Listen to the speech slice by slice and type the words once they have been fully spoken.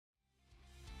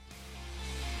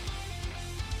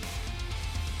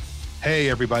Hey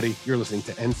everybody, you're listening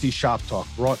to NC Shop Talk,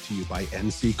 brought to you by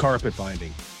NC Carpet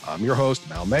Binding. I'm your host,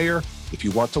 Mal Mayer. If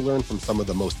you want to learn from some of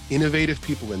the most innovative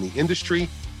people in the industry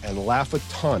and laugh a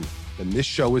ton, then this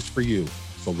show is for you.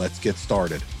 So let's get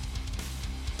started.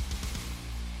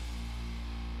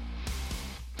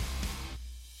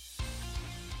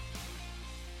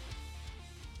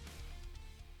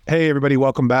 Hey everybody,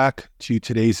 welcome back to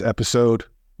today's episode,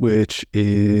 which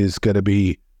is going to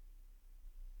be,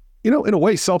 in a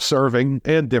way, self-serving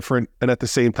and different. And at the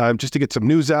same time, just to get some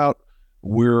news out,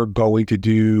 we're going to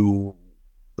do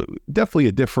definitely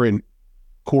a different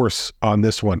course on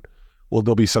this one. Well,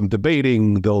 there'll be some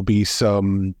debating, there'll be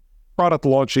some product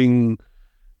launching,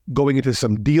 going into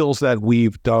some deals that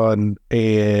we've done.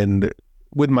 And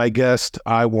with my guest,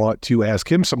 I want to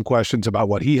ask him some questions about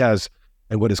what he has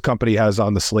and what his company has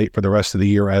on the slate for the rest of the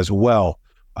year as well.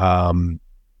 I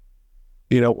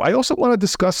also want to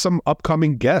discuss some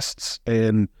upcoming guests,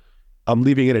 and I'm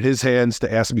leaving it at his hands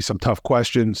to ask me some tough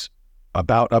questions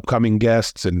about upcoming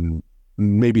guests and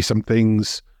maybe some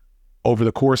things over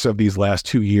the course of these last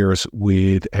 2 years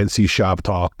with NC Shop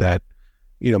Talk that,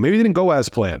 maybe didn't go as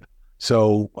planned.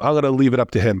 So I'm going to leave it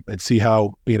up to him and see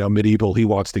how, medieval he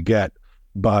wants to get.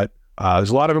 But there's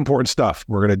a lot of important stuff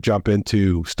we're going to jump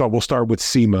into. We'll start with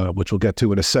SEMA, which we'll get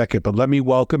to in a second. But let me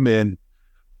welcome in,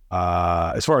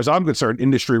 as far as I'm concerned,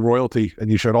 industry royalty, and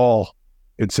you should all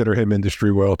consider him industry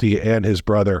royalty, and his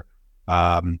brother,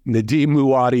 Nadeem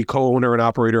Muwadi, co-owner and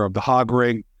operator of the Hog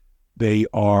Ring. They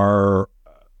are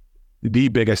the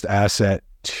biggest asset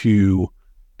to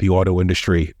the auto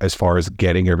industry as far as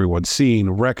getting everyone seen,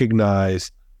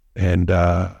 recognized, and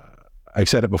I've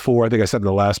said it before. I think I said in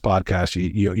the last podcast,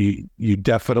 you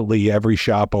definitely, every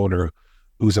shop owner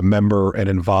who's a member and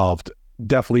involved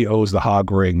definitely owes the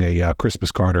Hog Ring a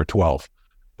Christmas card or 12.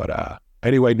 But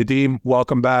anyway, Nadeem,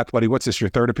 welcome back, buddy. What's this, your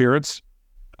third appearance?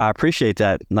 I appreciate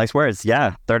that. Nice words.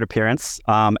 Yeah, third appearance.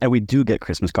 And we do get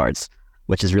Christmas cards,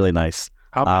 which is really nice.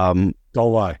 Don't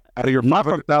lie. Out of your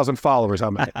 500,000 followers, how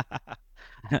many?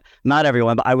 Not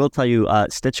everyone, but I will tell you,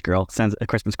 Stitch Girl sends a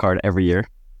Christmas card every year,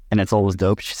 and it's always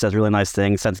dope. She says really nice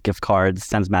things, sends gift cards,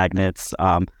 sends magnets.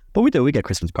 But we get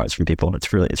Christmas cards from people.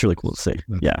 It's really cool to see.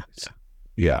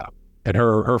 Yeah. And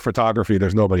her photography,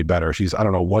 there's nobody better. I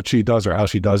don't know what she does or how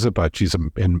she does it, but she's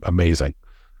amazing.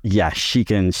 Yeah, she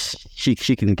can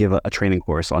give a training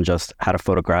course on just how to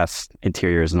photograph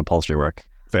interiors and upholstery work.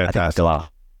 Fantastic.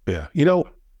 Yeah.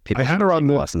 I had her on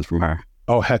the lessons from her.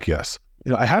 Oh, heck yes.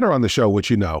 I had her on the show, which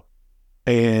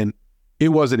and it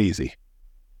wasn't easy.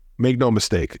 Make no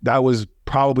mistake. That was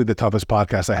probably the toughest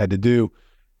podcast I had to do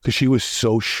because she was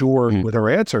so sure with her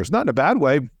answers. Not in a bad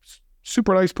way.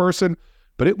 Super nice person.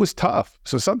 But it was tough.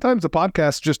 So sometimes the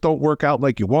podcasts just don't work out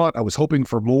like you want. I was hoping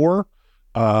for more,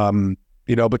 but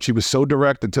she was so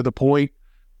direct and to the point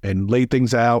and laid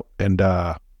things out. And,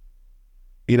 so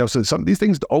some of these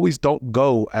things always don't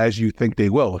go as you think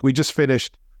they will. We just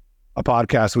finished a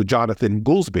podcast with Jonathan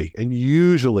Goolsby. And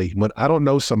usually when I don't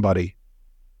know somebody,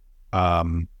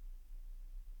 it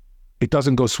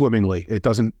doesn't go swimmingly. It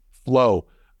doesn't flow.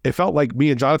 It felt like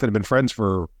me and Jonathan have been friends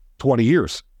for 20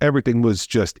 years. Everything was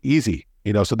just easy.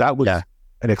 So that was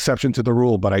an exception to the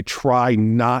rule, but I try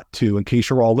not to, in case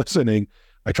you're all listening,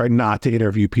 I try not to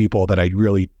interview people that I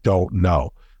really don't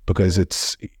know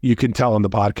because you can tell on the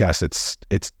podcast, it's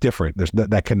different. There's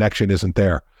that connection isn't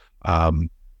there. Anyway.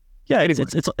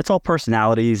 It's all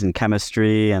personalities and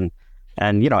chemistry and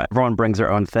everyone brings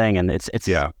their own thing. And it's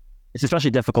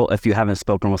especially difficult if you haven't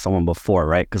spoken with someone before,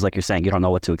 right? Because like you're saying, you don't know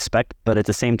what to expect, but at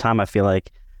the same time, I feel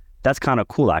like that's kind of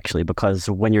cool actually, because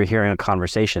when you're hearing a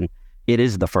conversation, it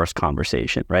is the first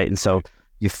conversation, right? And so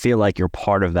you feel like you're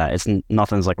part of that.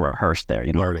 Nothing's like rehearsed there,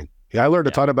 Learning. Yeah, I learned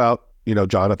a ton about,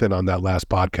 Jonathan on that last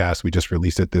podcast. We just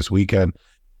released it this weekend.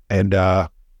 And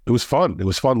it was fun. It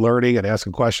was fun learning and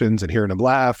asking questions and hearing him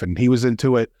laugh. And he was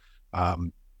into it.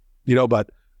 But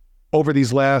over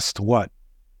these last,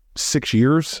 6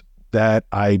 years that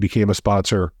I became a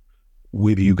sponsor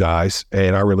with you guys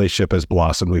and our relationship has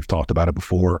blossomed. We've talked about it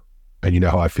before. And you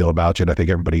know how I feel about you, and I think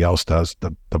everybody else does,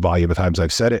 the volume of times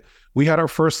I've said it. We had our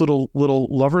first little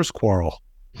lovers quarrel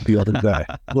the other day,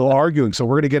 a little arguing. So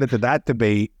we're going to get into that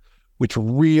debate, which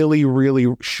really, really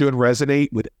should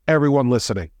resonate with everyone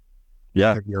listening.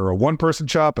 Yeah. If you're a 1-person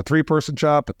shop, a 3-person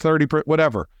shop, a 30,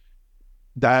 whatever.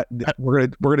 That we're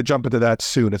gonna jump into that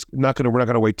soon. We're not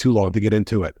gonna wait too long to get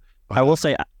into it. I will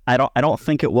say I don't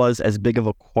think it was as big of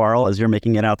a quarrel as you're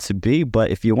making it out to be, but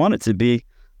if you want it to be,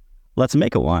 let's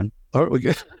make it one. All right, what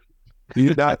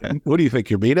do you think?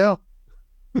 You're me now?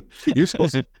 You're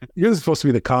supposed to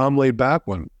be the calm, laid back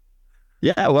one.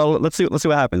 Yeah, well, let's see what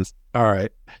happens. All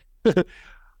right.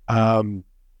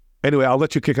 Anyway, I'll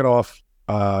let you kick it off.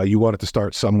 You wanted to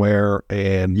start somewhere,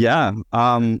 and yeah.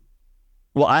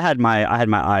 Well, I had my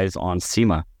eyes on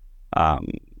SEMA.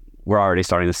 We're already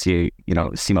starting to see,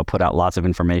 SEMA put out lots of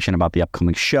information about the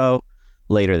upcoming show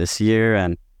later this year,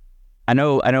 and I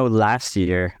know last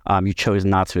year you chose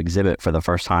not to exhibit for the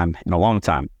first time in a long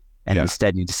time, and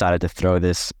instead you decided to throw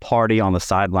this party on the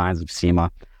sidelines of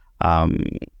SEMA. I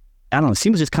don't know.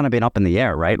 SEMA's just kind of been up in the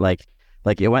air, right? Like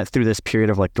it went through this period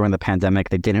of like during the pandemic,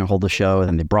 they didn't hold the show, and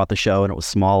then they brought the show and it was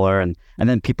smaller, and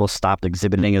then people stopped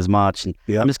exhibiting as much. And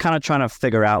I'm just kind of trying to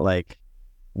figure out like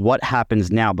what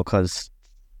happens now, because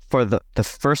for the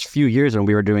first few years when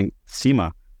we were doing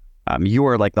SEMA, you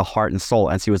were like the heart and soul.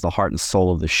 NC was the heart and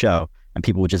soul of the show, and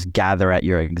people would just gather at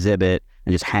your exhibit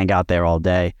and just hang out there all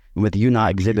day. And with you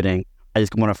not exhibiting, I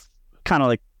just want to kind of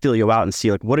like feel you out and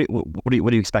see like what are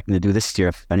you expecting to do this year,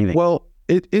 if anything? Well,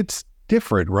 it's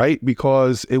different, right?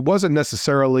 Because it wasn't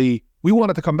necessarily, we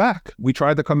wanted to come back. We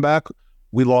tried to come back.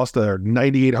 We lost a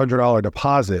 $9,800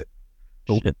 deposit.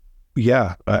 Shit.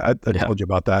 Yeah, I told you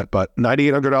about that. But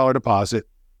 $9,800 deposit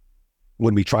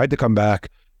when we tried to come back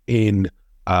in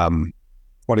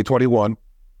 2021,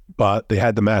 but they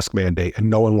had the mask mandate and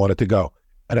no one wanted to go.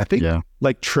 And I think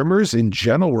like trimmers in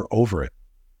general were over it.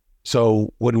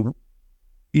 So when,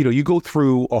 you go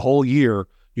through a whole year,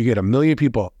 you get 1 million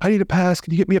people, I need a pass,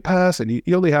 can you get me a pass? And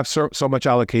you only have so much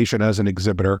allocation as an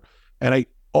exhibitor. And I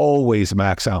always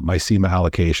max out my SEMA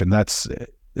allocation. That's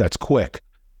quick.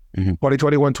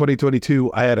 2021,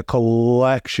 2022, I had a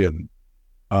collection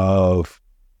of,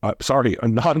 a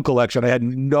non-collection. I had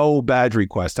no badge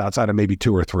requests outside of maybe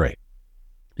 2 or 3.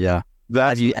 Yeah.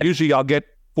 Usually I'll get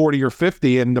 40 or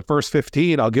 50, and the first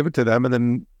 15, I'll give it to them. And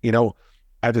then,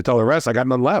 I have to tell the rest, I got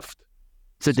none left.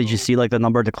 So did you see like the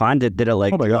number decline? Did it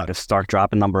like, oh my God, like a stark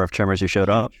drop in number of trimmers who showed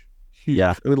up? Huge.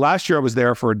 Yeah. I mean, last year I was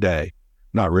there for a day.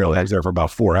 Not really. I was there for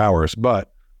about 4 hours,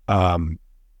 but SEMA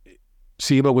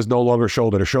was no longer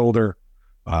shoulder to shoulder.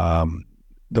 The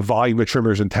volume of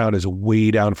trimmers in town is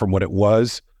way down from what it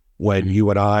was when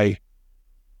you and I,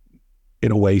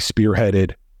 in a way,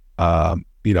 spearheaded, kind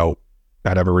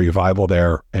of a revival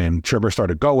there, and trimmers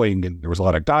started going, and there was a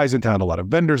lot of guys in town, a lot of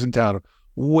vendors in town,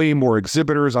 way more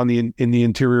exhibitors in the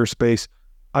interior space.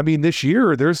 I mean, this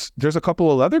year there's a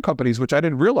couple of leather companies which I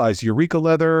didn't realize. Eureka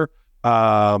Leather.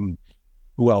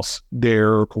 Who else?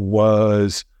 There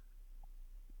was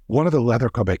one of the leather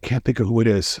companies. I can't think of who it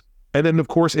is. And then of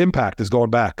course Impact is going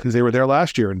back because they were there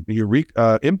last year. And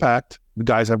Eureka Impact, the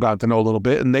guys I've gotten to know a little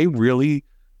bit, and they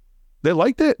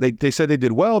liked it. They said they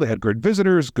did well. They had good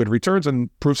visitors, good returns, and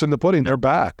proofs in the pudding. They're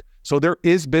back. So there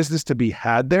is business to be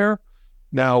had there.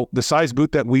 Now, the size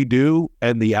booth that we do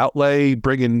and the outlay,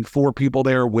 bringing 4 people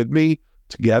there with me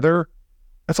together,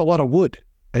 that's a lot of wood.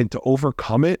 And to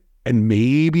overcome it and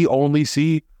maybe only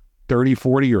see 30,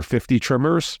 40, or 50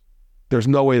 trimmers, there's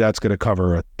no way that's going to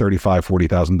cover a $35,000,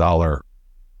 $40,000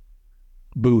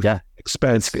 booth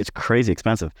expense. It's crazy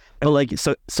expensive. But like,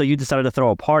 so you decided to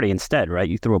throw a party instead, right?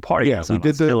 You threw a party. Yeah, we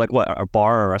did like what, a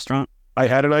bar or a restaurant? I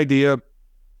had an idea.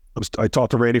 I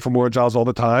talk to Randy from Moore & Giles all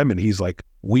the time, and he's like,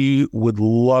 we would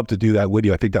love to do that with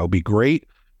you. I think that would be great.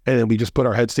 And then we just put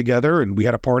our heads together, and we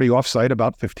had a party offsite,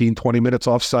 about 15, 20 minutes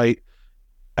offsite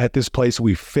at this place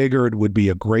we figured would be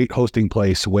a great hosting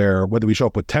place where whether we show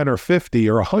up with 10 or 50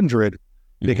 or 100,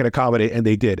 they can accommodate, and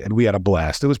they did. And we had a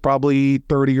blast. It was probably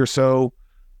 30 or so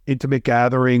intimate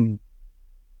gathering,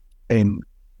 and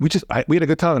we had a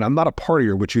good time. And I'm not a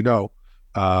partier, which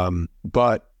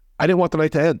but I didn't want the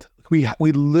night to end.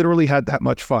 We literally had that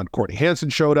much fun. Courtney Hansen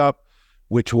showed up,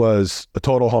 which was a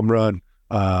total home run.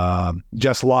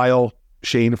 Jess Lyle,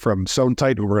 Shane from Sewn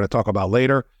Tight, who we're going to talk about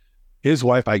later, his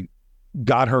wife, I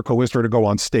got her, coerced her to go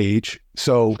on stage.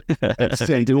 So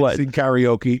sing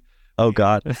karaoke. Oh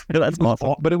God, that's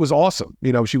awesome. But it was awesome.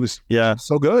 She was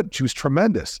so good. She was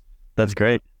tremendous. That's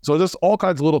great. So there's all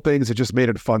kinds of little things that just made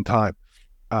it a fun time.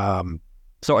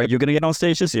 So are you going to get on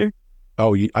stage this year?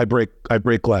 Oh, I break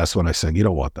glass when I sing. You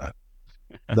don't want that.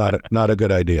 Not a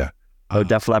good idea. No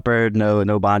Def Leppard,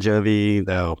 no Bon Jovi,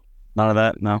 no, none of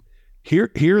that. No.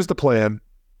 Here's the plan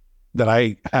that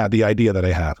I had, the idea that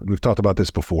I have. And we've talked about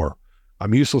this before.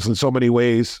 I'm useless in so many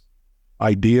ways.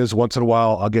 Ideas, once in a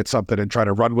while, I'll get something and try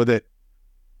to run with it.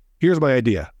 Here's my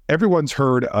idea. Everyone's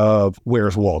heard of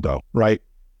Where's Waldo, right?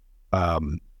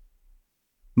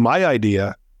 My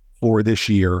idea for this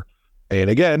year, and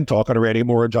again, talking to Randy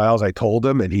Moore & Giles, I told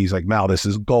him, and he's like, Mal, this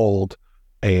is gold.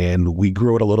 And we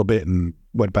grew it a little bit and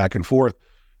went back and forth.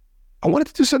 I wanted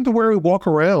to do something where we walk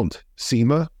around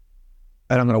SEMA,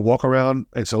 and I'm going to walk around,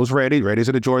 and so is Randy. Randy's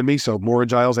going to join me. So Moore &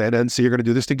 Giles and NC are going to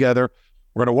do this together.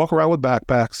 We're going to walk around with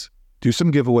backpacks, do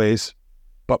some giveaways,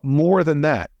 But more than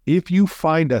that, if you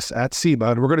find us at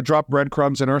SEMA, and we're going to drop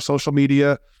breadcrumbs in our social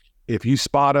media, if you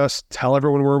spot us, tell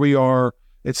everyone where we are,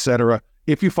 etc.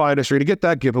 If you find us, you're going to get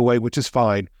that giveaway, which is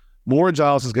fine. Moore &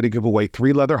 Giles is going to give away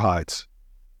 3 leather hides,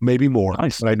 maybe more.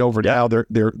 Nice. But I know for now they're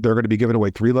going to be giving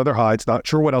away 3 leather hides. Not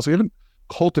sure what else. We haven't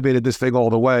cultivated this thing all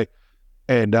the way.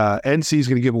 And NC is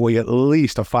going to give away at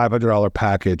least a $500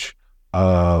 package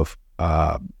of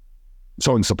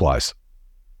sewing supplies.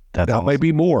 That's That awesome. might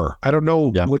be more. I don't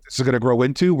know what this is going to grow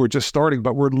into. We're just starting,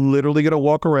 but we're literally going to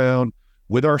walk around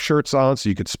with our shirts on so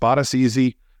you can spot us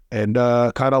easy, and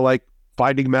kind of like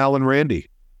Finding Mal and Randy.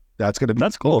 That's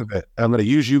cool. I'm going to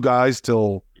use you guys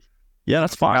till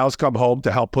that's fine. Mal's come home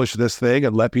to help push this thing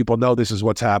and let people know this is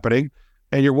what's happening.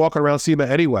 And you're walking around SEMA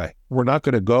anyway. We're not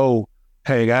going to go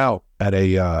hang out at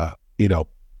a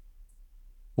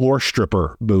floor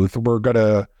stripper booth. We're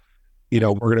gonna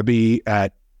be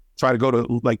at try to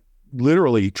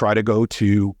go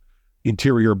to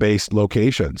interior based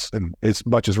locations. And as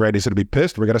much as Randy's going to be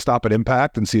pissed, we're going to stop at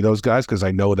Impact and see those guys because I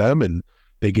know them, and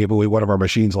they gave away one of our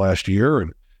machines last year,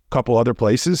 and a couple other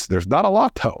places. There's not a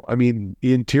lot though. I mean,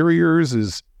 interiors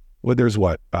is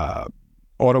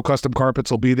Auto Custom Carpets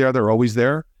will be there. They're always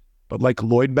there. But like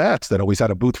Lloyd Mats that always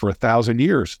had a booth for 1,000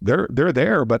 years, they're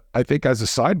there, but I think as a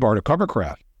sidebar to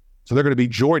Covercraft. So they're going to be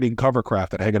joining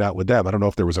Covercraft and hanging out with them. I don't know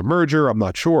if there was a merger. I'm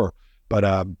not sure. But,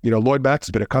 Lloyd Mats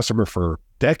has been a customer for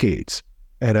decades,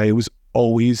 and I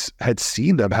always had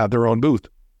seen them have their own booth.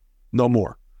 No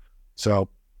more. So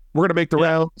we're going to make the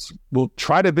rounds. We'll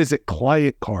try to visit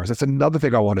client cars. That's another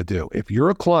thing I want to do. If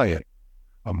you're a client,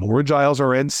 a Moore & Giles or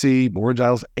NC, Moore &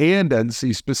 Giles and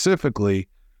NC specifically,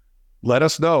 let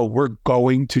us know. We're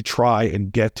going to try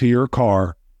and get to your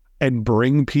car and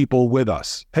bring people with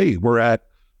us. Hey, we're at,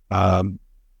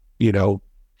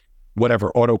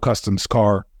 whatever Auto Customs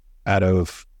car out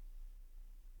of,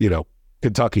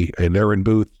 Kentucky, and they're in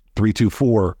booth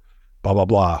 324, blah, blah,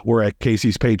 blah. We're at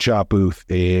Casey's Paint Shop booth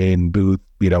in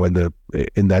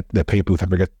that paint booth. I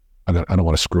forget. I don't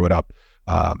want to screw it up.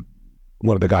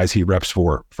 One of the guys he reps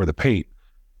for the paint.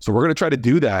 So we're going to try to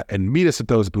do that and meet us at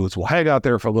those booths. We'll hang out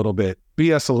there for a little bit,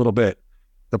 BS a little bit.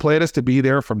 The plan is to be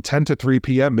there from 10 to 3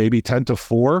 p.m., maybe 10 to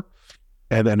 4,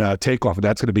 and then take off. And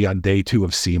that's going to be on day 2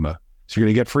 of SEMA. So you're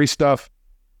going to get free stuff.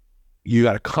 You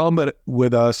got to come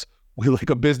with us. We like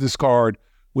a business card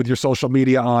with your social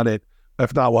media on it.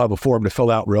 If not, we'll have a form to fill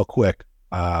out real quick.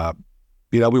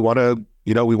 We want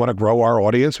to grow our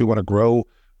audience. We want to grow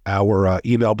our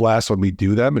email blasts when we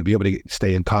do them and be able to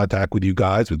stay in contact with you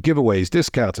guys with giveaways,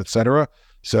 discounts, etc.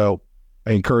 So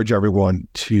I encourage everyone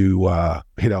to,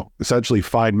 essentially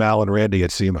find Mal and Randy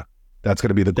at SEMA. That's going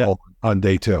to be the goal on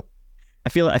day 2. I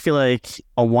feel like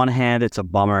on one hand, it's a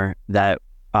bummer that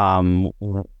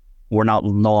we're no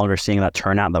longer seeing that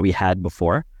turnout that we had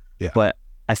before. Yeah. But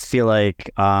I feel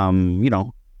like,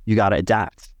 you got to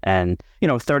adapt. And,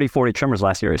 30, 40 trimmers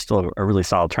last year is still a really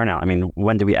solid turnout. I mean,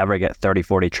 when do we ever get 30,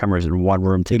 40 trimmers in one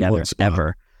room together?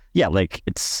 Ever? Yeah, like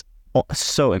it's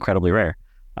so incredibly rare.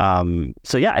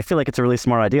 So yeah, I feel like it's a really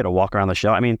smart idea to walk around the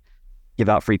show. I mean, give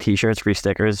out free t-shirts, free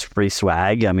stickers, free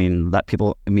swag. I mean, let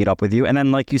people meet up with you. And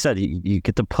then, like you said, you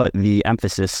get to put the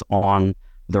emphasis on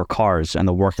their cars and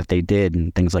the work that they did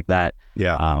and things like that.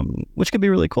 Yeah. Which could be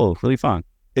really cool, really fun.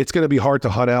 It's going to be hard to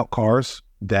hunt out cars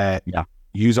that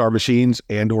use our machines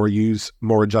and or use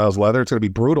Moore & Giles leather. It's going to be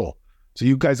brutal. So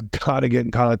you guys got to get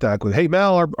in contact with, hey,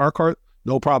 Mal, our car,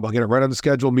 no problem. I'll get it right on the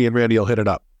schedule. Me and Randy will hit it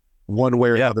up. One way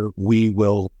or another, we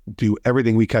will do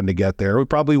everything we can to get there. We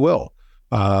probably will.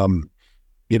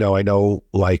 I know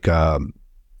like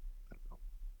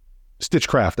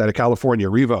Stitchcraft out of California,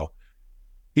 Revo.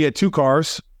 He had 2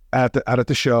 cars out at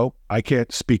the show. I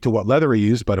can't speak to what leather he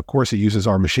used, but of course he uses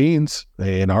our machines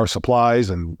and our supplies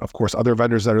and of course other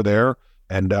vendors that are there.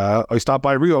 And I stopped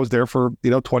by Rio. I was there for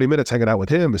 20 minutes hanging out with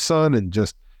him, his son, and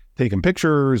just taking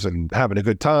pictures and having a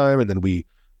good time. And then we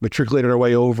matriculated our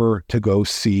way over to go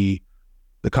see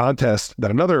the contest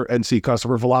that another NC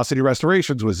customer, Velocity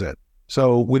Restorations, was in.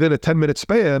 So within a 10-minute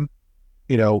span,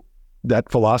 that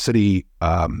Velocity,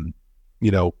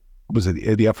 was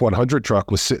it the F-100 truck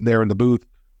was sitting there in the booth,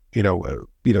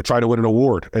 trying to win an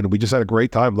award. And we just had a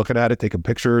great time looking at it, taking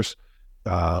pictures,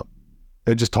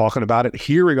 and just talking about it,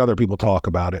 hearing other people talk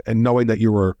about it, and knowing that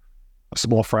you were a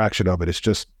small fraction of it. It's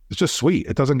just sweet.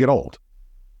 It doesn't get old.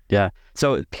 Yeah.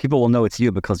 So people will know it's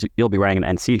you because you'll be wearing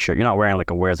an NC shirt. You're not wearing like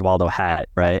a Where's Waldo hat,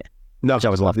 right? No, I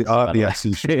was love the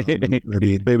NC shirt.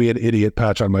 maybe an idiot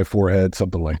patch on my forehead,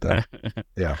 something like that.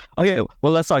 Yeah. Okay.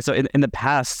 Well, let's talk. So in the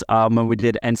past, when we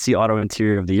did NC Auto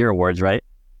Interior of the Year awards, right?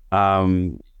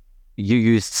 You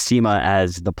used SEMA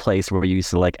as the place where you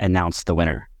used to like announce the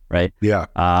winner, right? Yeah.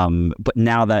 But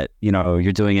now that,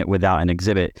 you're doing it without an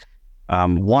exhibit,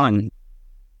 one,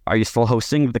 are you still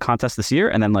hosting the contest this year?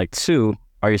 And then like two,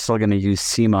 are you still going to use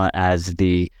SEMA as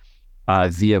the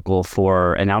vehicle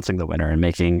for announcing the winner and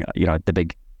making, the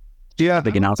big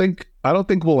announcement? I don't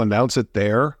think we'll announce it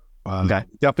there. Okay.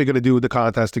 Definitely going to do the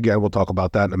contest again. We'll talk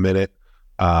about that in a minute.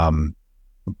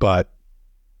 But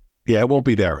yeah, it won't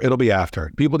be there. It'll be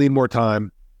after. People need more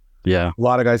time. Yeah. A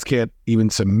lot of guys can't even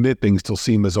submit things till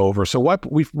SEMA's over. So why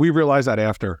we realized that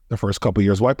after the first couple of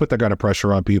years, why put that kind of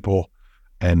pressure on people?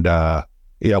 And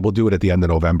we'll do it at the end of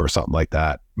November, something like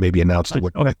that. Maybe announce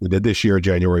what we did this year,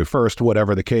 January 1st,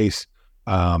 whatever the case.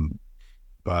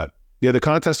 But yeah, the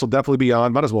contest will definitely be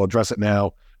on. Might as well address it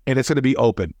now. And it's going to be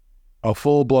open, a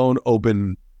full-blown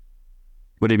open.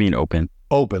 What do you mean open?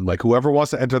 Open, like whoever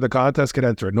wants to enter the contest can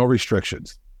enter it. No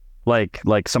restrictions. Like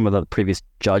some of the previous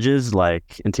judges,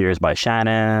 like Interiors by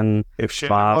Shannon. If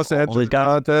Shannon wants to enter the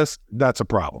contest, that's a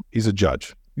problem. He's a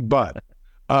judge. But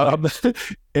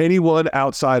anyone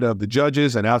outside of the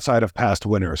judges and outside of past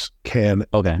winners can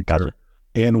gotcha.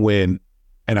 And win.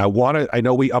 And I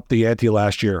know we upped the ante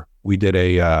last year. We did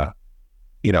a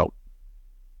 $2,500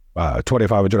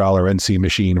 NC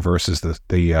machine versus the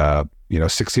 $1,600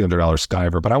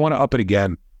 Skyver. But I want to up it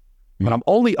again. But I'm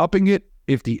only upping it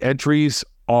if the entries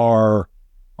are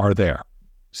there.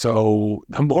 So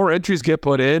the more entries get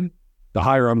put in, the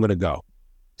higher I'm going to go.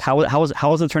 How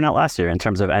was it turn out last year in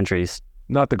terms of entries?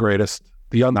 Not the greatest.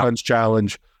 The Young Guns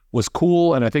Challenge was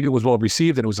cool, and I think it was well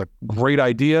received, and it was a great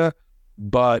idea,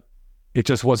 but it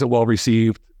just wasn't well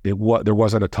received. There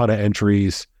wasn't a ton of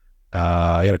entries.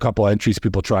 I had a couple of entries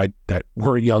people tried that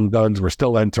were Young Guns, were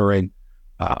still entering.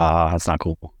 That's not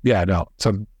cool. Yeah, no.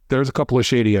 So there's a couple of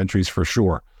shady entries for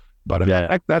sure. But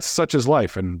that's such as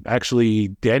life. And actually,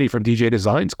 Danny from DJ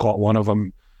Designs caught one of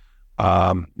them.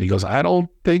 He goes, I don't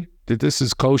think that this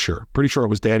is kosher. Pretty sure it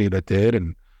was Danny that did.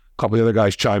 And a couple of the other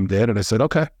guys chimed in. And I said,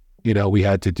 okay. We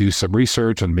had to do some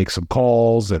research and make some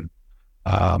calls. And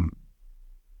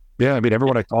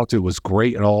everyone I talked to was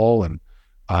great and all. And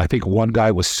I think one guy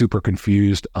was super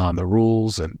confused on the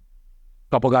rules. And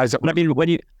a couple of guys that... But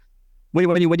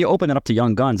when you open it up to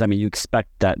Young Guns, you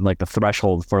expect that like the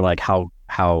threshold for like how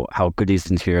good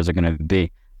these interiors are going to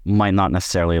be might not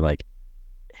necessarily like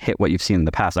hit what you've seen in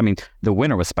the past. The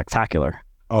winner was spectacular.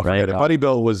 Oh, right. The Buddy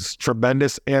Bill was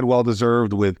tremendous and well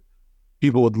deserved with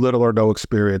people with little or no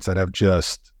experience that have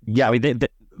just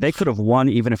they could have won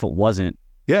even if it wasn't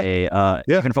even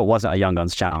if it wasn't a Young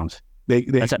Guns challenge.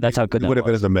 That's how good they would have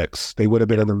been in the mix. They would have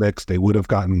been in the mix. They would have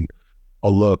gotten a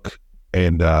look,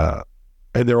 and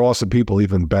they're awesome people,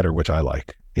 even better, which I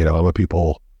like. I'm a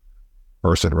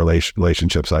person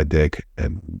relationships I dig,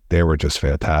 and they were just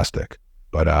fantastic.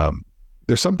 But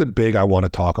there's something big I want to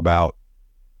talk about,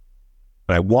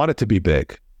 and I want it to be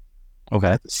big. Okay.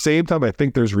 At the same time, I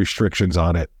think there's restrictions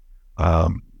on it.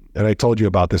 And I told you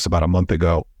about this about a month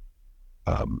ago.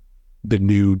 The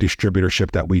new distributorship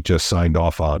that we just signed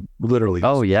off on, literally.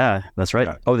 Oh yeah, that's right.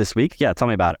 Yeah. Oh, this week? Yeah, tell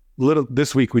me about it.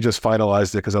 This week we just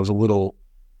finalized it because I was a little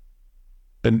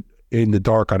in the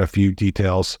dark on a few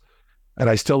details,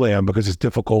 and I still am because it's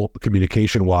difficult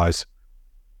communication wise.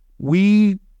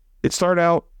 It started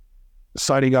out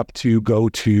signing up to go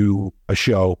to a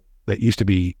show that used to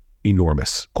be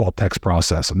enormous called Text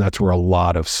Process, and that's where a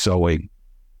lot of sewing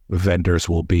vendors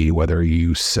will be, whether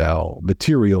you sell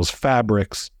materials,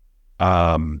 fabrics,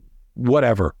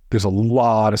 whatever. There's a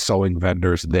lot of sewing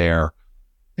vendors there.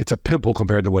 It's a pimple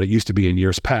compared to what it used to be in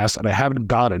years past, and I haven't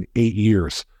gone in 8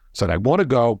 years. So I want to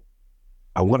go.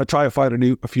 I want to try to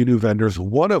find a few new vendors,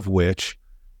 one of which,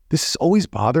 this has always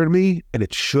bothered me, and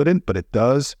it shouldn't, but it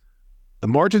does. The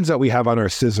margins that we have on our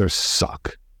scissors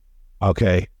suck.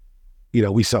 Okay?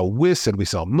 We sell Wiss and we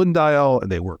sell Mundial, and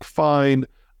they work fine.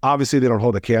 Obviously, they don't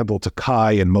hold a candle to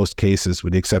Kai in most cases,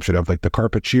 with the exception of like the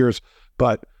carpet shears.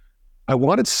 But I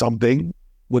wanted something,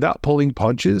 without pulling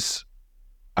punches,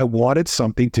 I wanted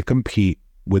something to compete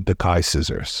with the Kai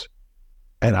scissors.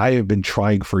 And I have been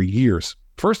trying for years.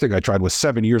 First thing I tried was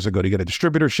 7 years ago to get a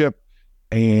distributorship,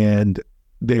 and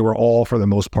they were all, for the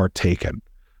most part, taken.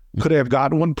 Could I have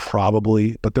gotten one?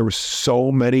 Probably, but there were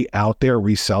so many out there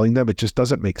reselling them, it just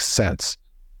doesn't make sense.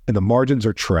 And the margins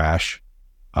are trash.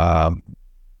 But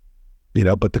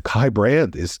the Kai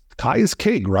brand is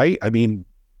king, right?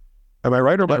 Am I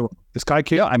right or am I wrong? Is Kai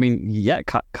king? Yeah,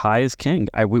 Kai is king.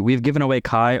 We've given away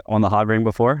Kai on the hot ring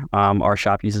before. Our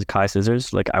shop uses Kai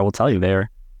scissors. Like, I will tell you,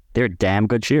 they're damn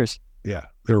good shears. Yeah,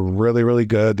 they're really, really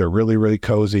good. They're really, really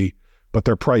cozy, but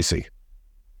they're pricey.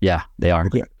 Yeah, they are.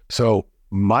 Okay. So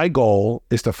my goal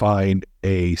is to find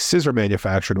a scissor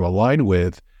manufacturer to align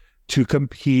with to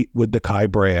compete with the Kai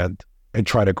brand and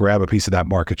try to grab a piece of that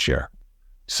market share.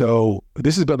 So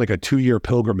this has been like a 2-year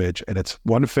pilgrimage, and it's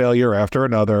one failure after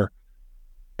another,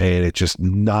 and it's just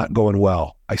not going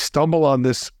well. I stumble on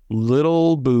this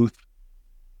little booth,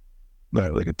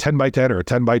 like a 10 by 10 or a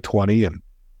 10 by 20, and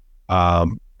I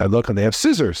look and they have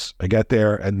scissors. I get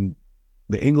there, and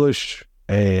the English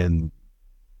and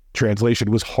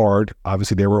translation was hard.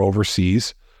 Obviously, they were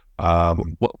overseas.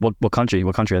 What country?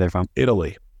 What country are they from?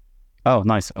 Italy. Oh,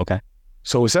 nice. Okay.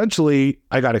 So essentially,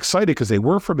 I got excited because they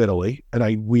were from Italy,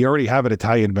 and we already have an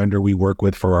Italian vendor we work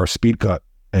with for our speed cut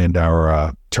and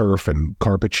our turf and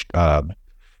carpet,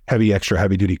 extra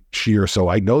heavy duty shear. So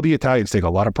I know the Italians take a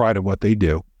lot of pride in what they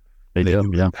do. They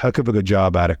do, yeah. Heck of a good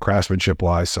job at it, craftsmanship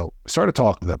wise. So I started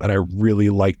talking to them, and I really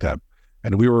liked them.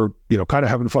 And we were, kind of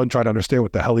having fun trying to understand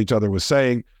what the hell each other was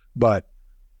saying. But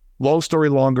long story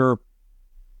longer,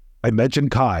 I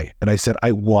mentioned Kai, and I said,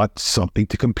 I want something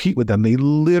to compete with them. They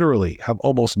literally have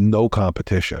almost no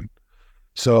competition.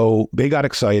 So they got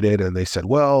excited, and they said,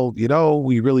 well,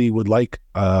 we really would like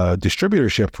a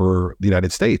distributorship for the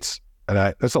United States. And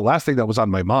that's the last thing that was on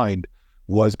my mind,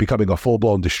 was becoming a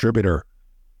full-blown distributor.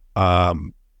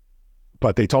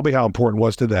 But they told me how important it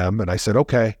was to them, and I said,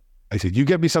 okay. I said, you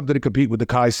get me something to compete with the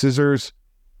Kai scissors,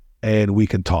 and we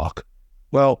can talk.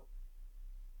 Well,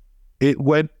 it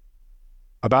went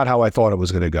about how I thought it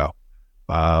was going to go.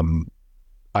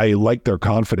 I liked their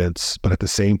confidence, but at the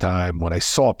same time, when I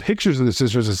saw pictures of the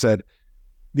scissors, I said,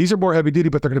 these are more heavy duty,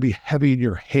 but they're going to be heavy in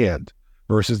your hand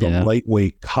versus the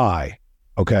lightweight Kai.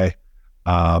 Okay.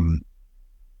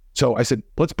 So I said,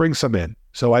 let's bring some in.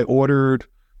 So I ordered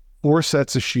 4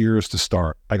 sets of shears to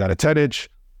start. I got a 10-inch,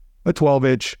 a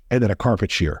 12-inch, and then a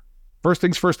carpet shear. First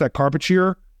things first, that carpet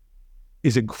shear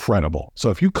is incredible.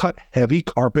 So if you cut heavy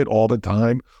carpet all the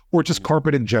time, or just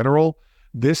carpet in general,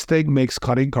 this thing makes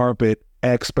cutting carpet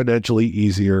exponentially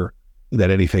easier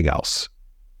than anything else.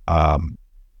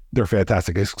 They're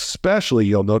fantastic. Especially,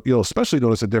 you'll especially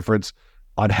notice a difference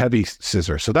on heavy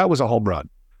scissors. So that was a home run.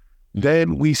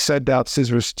 Then we sent out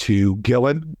scissors to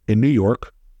Gillen in New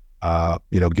York.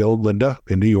 Gillen Linda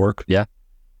in New York. Yeah.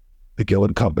 The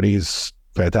Gillen company is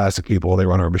fantastic people. They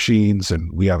run our machines,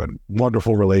 and we have a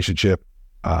wonderful relationship.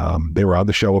 They were on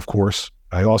the show, of course.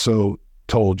 I also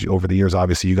told you over the years,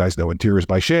 obviously, you guys know Interiors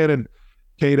by Shannon,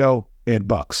 Cato, and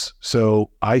Bucks. So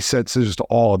I sent scissors to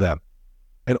all of them.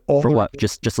 And all for what?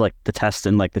 Just like the test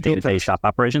and like the day-to-day shop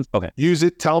operations? Okay. Use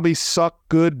it. Tell me, suck,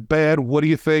 good, bad. What do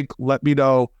you think? Let me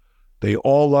know. They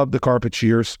all love the carpet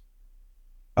shears.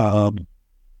 And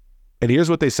here's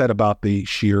what they said about the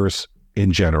shears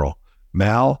in general.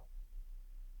 Mal,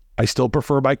 I still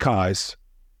prefer my Kais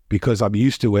because I'm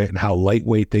used to it and how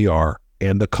lightweight they are,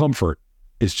 and the comfort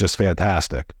is just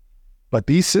fantastic. But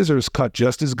these scissors cut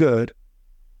just as good,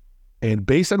 and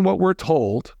based on what we're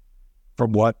told,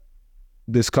 from what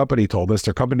this company told us,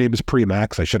 their company name is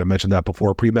Premax. I should have mentioned that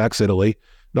before. Premax Italy.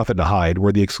 Nothing to hide.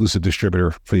 We're the exclusive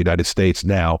distributor for the United States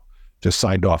now. Just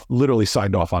literally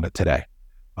signed off on it today.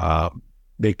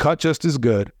 They cut just as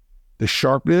good. The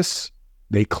sharpness,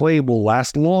 they claim, will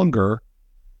last longer.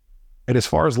 And as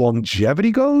far as longevity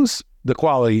goes, the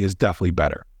quality is definitely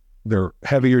better. They're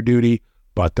heavier duty,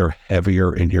 but they're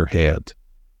heavier in your hand.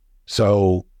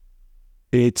 So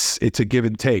it's a give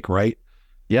and take, right?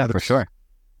 Yeah, for sure.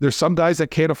 There's some guys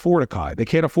that can't afford a Kai. They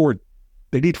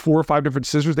need 4 or 5 different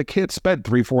scissors. They can't spend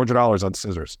 $300-$400 on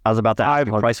scissors. I was about to ask,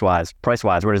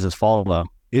 price-wise, where does this fall though?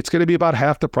 It's going to be about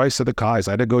half the price of the Kais.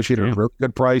 I negotiated a really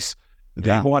good price.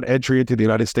 They want entry into the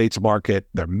United States market.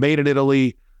 They're made in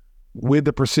Italy with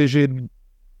the precision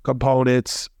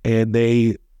components, and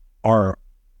they are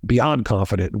beyond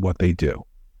confident in what they do.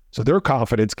 So their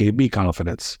confidence gave me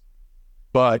confidence.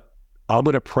 But I'm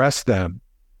going to press them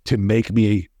to make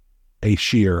me a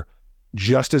shear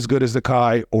just as good as the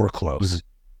Kai or close.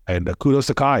 Mm-hmm. And kudos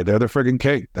to Kai. They're the friggin'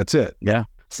 king. That's it. Yeah.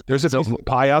 There's a piece of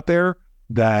pie out there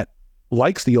that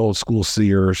likes the old school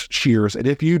shears. And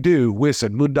if you do, Wiss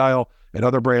and Moondial and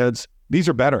other brands, these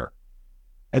are better.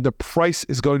 And the price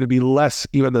is going to be less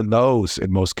even than those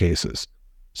in most cases.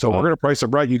 So we're going to price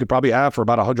them right. You could probably have for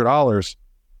about $100,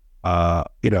 a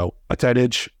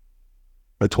 10-inch,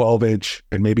 a 12-inch,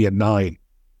 and maybe a 9.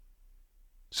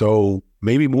 So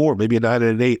maybe more, maybe a 9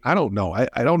 and an 8. I don't know.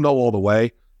 I don't know all the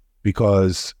way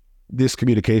because this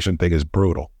communication thing is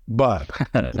brutal. But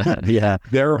yeah,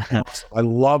 they're awesome. I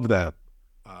love them.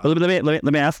 Let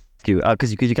me ask you, because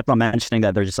you kept on mentioning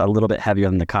that they're just a little bit heavier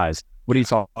than the Kais. What do you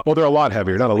talk? Well, they're a lot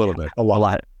heavier, not a little bit. A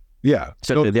lot. Yeah.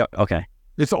 So okay.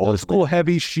 It's an old school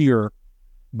heavy shear,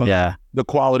 but the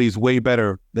quality is way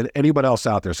better than anyone else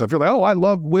out there. So if you're like, oh, I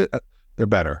love they're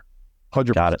better.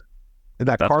 100%. Got it. And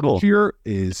that carpet shear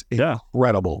is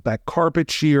incredible. That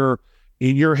carpet shear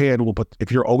in your hand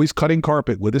if you're always cutting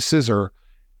carpet with a scissor,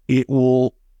 it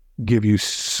will give you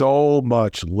so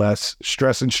much less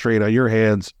stress and strain on your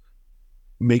hands.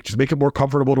 Just make it more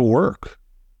comfortable to work,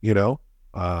 you know?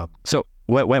 So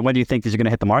when do you think these are going to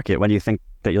hit the market? When do you think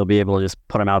that you'll be able to just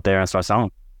put them out there and start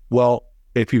selling? Well,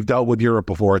 if you've dealt with Europe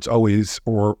before, it's always,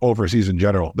 or overseas in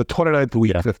general, the 29th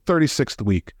week, the 36th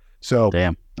week. So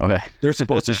damn. Okay. They're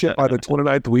supposed to ship by the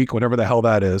 29th week, whatever the hell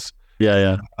that is.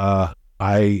 Yeah.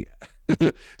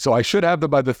 So I should have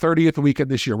them by the 30th weekend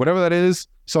this year. Whatever that is,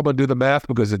 someone do the math,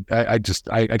 because I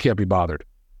can't be bothered.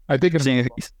 I think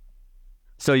it's...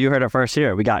 So you heard it first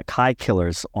here. We got Kai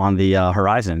killers on the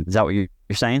horizon. Is that what you're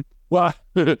saying? Well,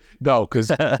 no,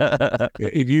 because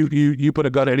if you put a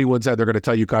gun in anyone's head, they're going to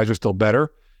tell you Kais are still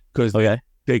better, because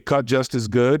they cut just as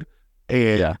good,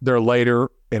 and they're lighter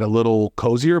and a little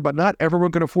cozier, but not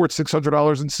everyone can afford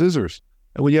 $600 in scissors.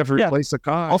 And when you have to replace a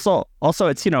Kai. Also,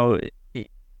 it's,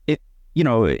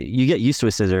 you get used to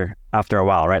a scissor after a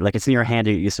while, right? Like, it's in your hand,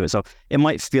 you get used to it. So it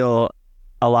might feel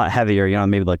a lot heavier,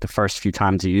 maybe like the first few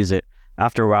times you use it.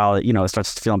 After a while, it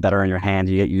starts feeling better in your hand.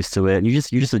 You get used to it, and you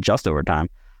just adjust over time.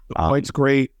 The point's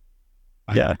great.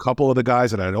 I have a couple of the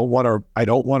guys, and I don't want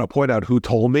to point out who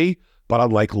told me, but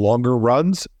on like longer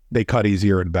runs, they cut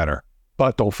easier and better.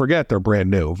 But don't forget, they're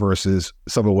brand new versus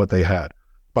some of what they had.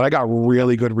 But I got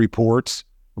really good reports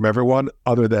from everyone,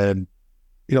 other than,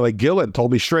 like Gillen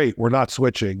told me straight, we're not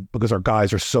switching because our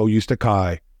guys are so used to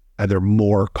Kai and they're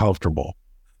more comfortable.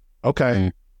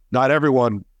 Okay. Not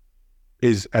everyone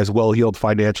is as well-heeled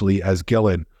financially as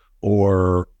Gillen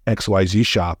or XYZ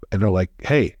shop. And they're like,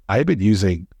 hey, I've been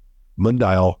using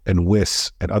Mundial and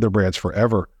Wiss and other brands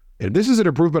forever, and this is an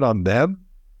improvement on them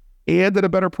and at a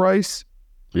better price.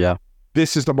 Yeah.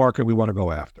 This is the market we want to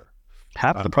go after.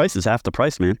 Half the price is half the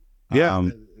price, man. Yeah.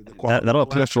 That'll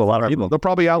appeal to a lot of people. They'll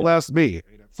probably outlast me at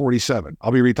 47.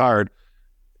 I'll be retired.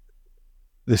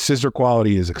 The scissor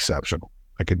quality is exceptional.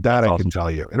 I can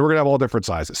tell you. And we're going to have all different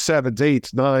sizes, 7s,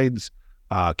 8s, 9s,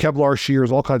 Kevlar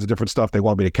shears, all kinds of different stuff they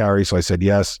want me to carry. So I said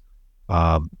yes.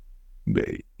 When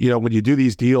you do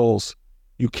these deals,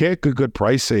 you can't get good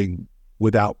pricing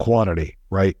without quantity,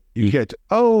 right? You get,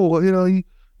 you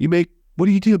make, what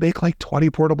do? You make like 20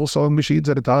 portable sewing machines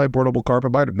at a time, portable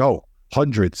carpet binder? No,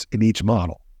 hundreds in each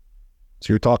model.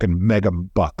 So you're talking mega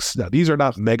bucks. Now, these are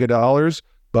not mega dollars,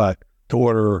 but to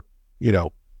order,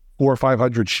 400 or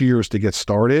 500 shears to get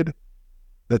started,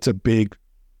 that's a big,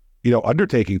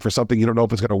 undertaking for something you don't know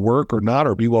if it's going to work or not,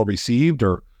 or be well received,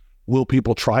 or will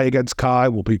people try against Kai?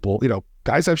 Will people,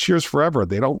 guys have shears forever.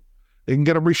 They can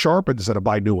get them resharpened instead of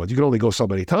buy new ones. You can only go so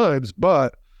many times,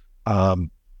 but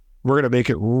we're going to make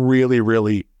it really,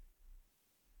 really,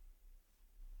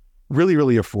 really,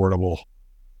 really affordable.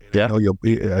 Yeah.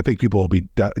 I think people will be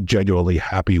genuinely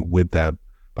happy with them,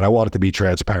 but I want it to be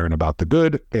transparent about the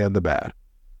good and the bad.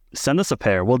 Send us a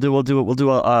pair. We'll do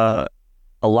a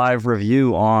live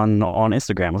review on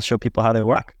Instagram. Let's show people how they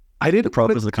work. I didn't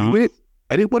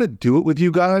want to do it with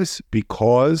you guys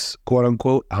because, quote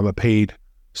unquote, I'm a paid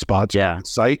sponsor of the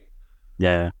site.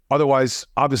 Yeah. Otherwise,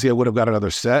 obviously, I would have got another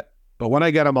set. But when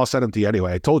I get them, I'll send them to you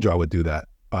anyway. I told you I would do that.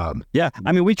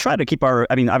 We try to keep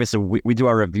obviously, we do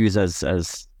our reviews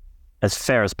as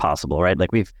fair as possible, right?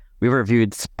 Like we've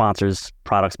reviewed sponsors'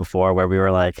 products before where we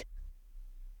were like,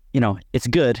 it's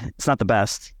good. It's not the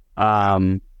best.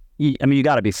 You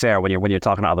got to be fair when you're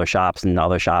talking to other shops, and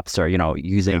other shops are,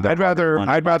 using. I'd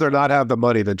rather not have the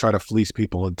money than try to fleece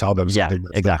people and tell them something.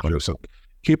 Yeah, exactly. So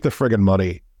keep the friggin'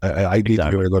 money. I need to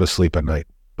be able to go to sleep at night.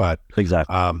 But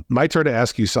my turn to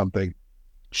ask you something.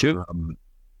 Shoot.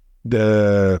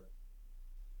 The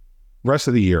rest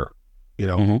of the year,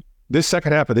 this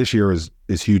second half of this year is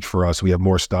huge for us. We have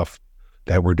more stuff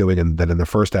that we're doing than in the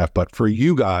first half. But for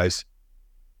you guys,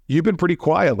 you've been pretty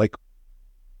quiet. Like,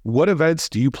 what events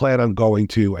do you plan on going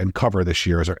to and cover this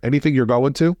year? Is there anything you're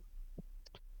going to?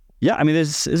 Yeah,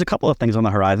 there's a couple of things on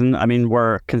the horizon.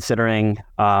 We're considering,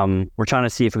 we're trying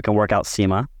to see if we can work out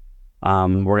SEMA.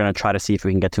 We're going to try to see if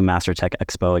we can get to Master Tech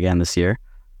Expo again this year.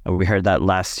 We heard that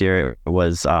last year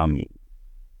was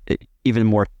even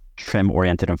more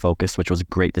trim-oriented and focused, which was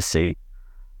great to see.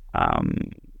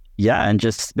 And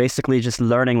just basically just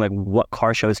learning like what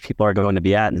car shows people are going to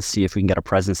be at and see if we can get a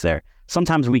presence there.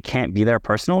 Sometimes we can't be there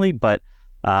personally, but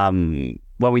when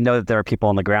we know that there are people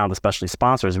on the ground, especially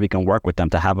sponsors, we can work with them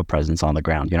to have a presence on the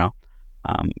ground,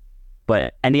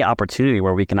 But any opportunity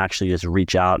where we can actually just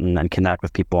reach out and connect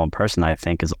with people in person, I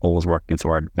think is always working to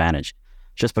our advantage.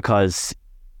 Just because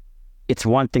it's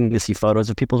one thing to see photos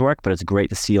of people's work, but it's great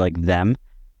to see like them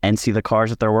and see the cars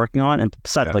that they're working on. And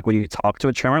besides, like when you talk to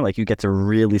a trimmer, like you get to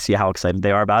really see how excited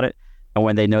they are about it. And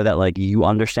when they know that like you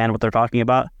understand what they're talking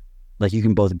about, like you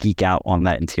can both geek out on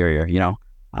that interior, you know?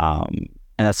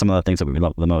 And that's some of the things that we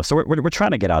love the most. So we're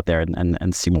trying to get out there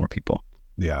and see more people.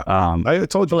 Yeah. I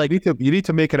told you, like, you need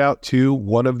to make it out to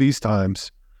one of these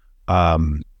times,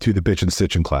 to the bitch and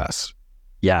stitching class.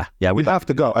 Yeah. We have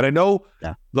to go. And I know,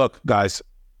 look, guys,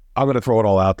 I'm going to throw it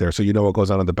all out there so you know what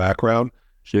goes on in the background.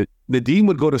 Shoot. Nadeem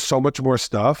would go to so much more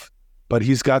stuff, but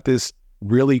he's got this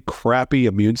really crappy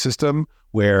immune system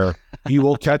where he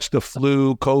will catch the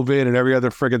flu, COVID, and every other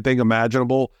friggin' thing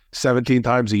imaginable 17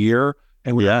 times a year.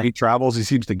 And when he travels, he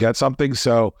seems to get something.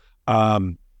 So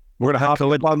we're going to hopped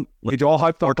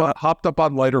up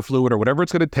on lighter fluid or whatever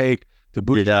it's going to take to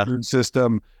boost your immune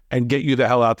system and get you the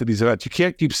hell out to these events. You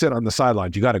can't keep sitting on the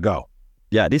sidelines. You got to go.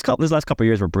 Yeah, these last couple of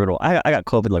years were brutal. I got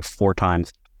COVID like 4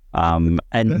 times. And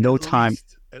no time.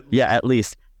 At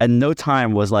least. And no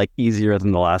time was like easier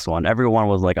than the last one. Everyone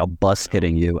was like a bus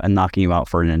hitting you and knocking you out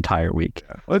for an entire week.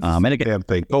 And again, damn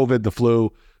thing. COVID, the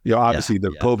flu, obviously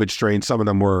the COVID strains, some of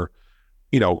them were,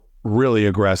 really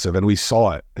aggressive, and we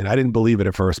saw it. And I didn't believe it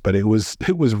at first, but it was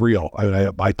real.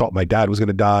 I thought my dad was going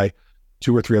to die.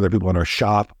 2 or 3 other people in our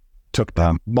shop took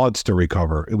them months to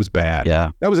recover. It was bad.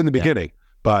 Yeah. That was in the beginning.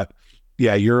 But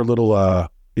your little,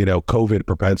 COVID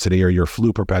propensity or your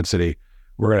flu propensity,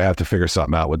 we're going to have to figure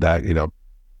something out with that,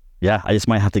 Yeah, I just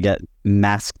might have to get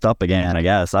masked up again, I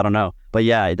guess. I don't know. But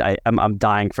yeah, I'm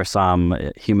dying for some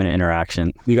human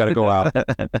interaction. You got to go out.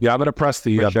 I'm going to press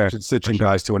the stitching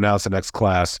guys to announce the next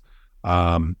class,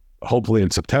 hopefully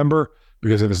in September,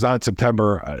 because if it's not in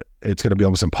September, it's going to be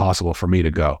almost impossible for me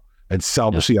to go. And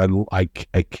selfishly, I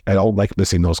don't like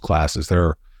missing those classes.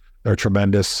 They're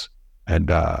tremendous, and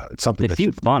it's something they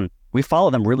seem fun. We follow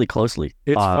them really closely.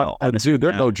 It's fun. Dude,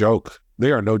 they're no joke.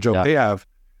 They are no joke. Yeah. They have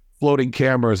floating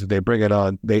cameras that they bring it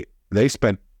on. They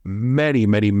spent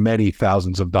many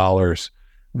thousands of dollars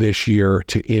this year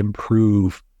to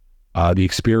improve the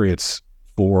experience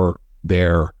for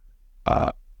their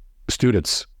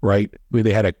students, right? I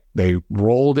mean, they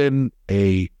rolled in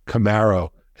a Camaro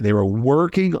and they were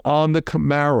working on the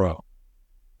Camaro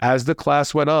as the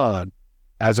class went on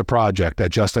as a project that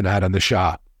Justin had in the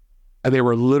shop. And they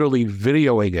were literally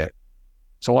videoing it.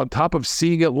 So on top of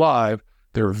seeing it live,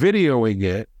 they're videoing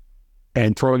it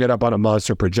and throwing it up on a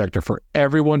monster projector for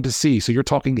everyone to see. So you're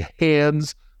talking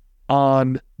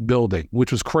hands-on building,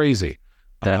 which was crazy.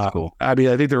 That's cool. I mean,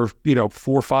 I think they're $4,000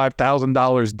 or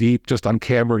 $5,000 deep just on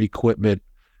camera equipment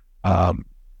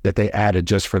that they added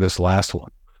just for this last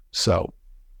one. So,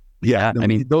 I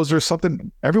mean, those are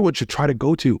something everyone should try to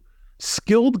go to.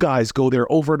 Skilled guys go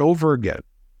there over and over again.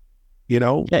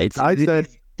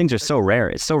 Things are so rare.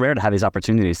 It's so rare to have these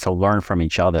opportunities to learn from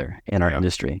each other in our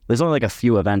industry. There's only like a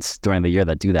few events during the year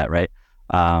that do that, right?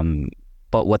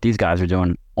 But what these guys are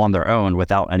doing on their own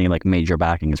without any like major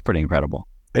backing is pretty incredible.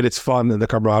 And it's fun, and the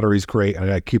camaraderie is great. And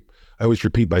I always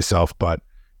repeat myself, but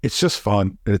it's just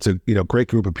fun. And it's a great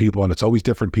group of people, and it's always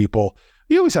different people.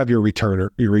 You always have your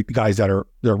guys that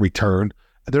they're returned.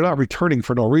 They're not returning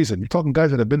for no reason. You're talking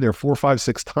guys that have been there 4, 5,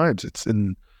 6 times.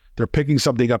 They're picking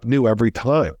something up new every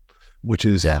time, which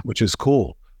is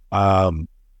cool.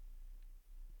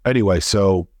 Anyway,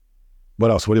 so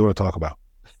what else? What do you want to talk about?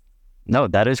 No,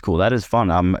 that is cool. That is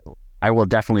fun. I will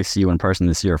definitely see you in person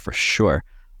this year for sure.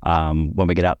 When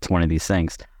we get out to one of these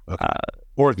things. Okay.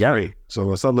 Or 3.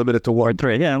 So it's not limited to 1.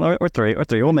 Or 3, or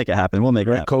 3. We'll make it happen. We'll make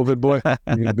it happen. COVID boy,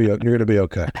 you're gonna be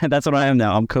okay. That's what I am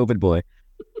now. I'm COVID boy.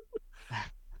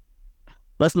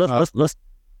 Let's go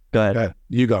ahead. Okay.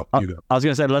 You go. I was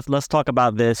gonna say let's talk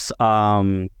about this.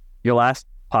 Your last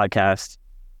podcast,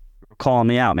 you're calling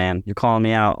me out, man. You're calling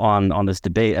me out on this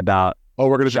debate about. Oh,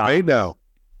 we're gonna debate now.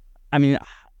 I mean,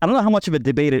 I don't know how much of a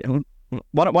debate it.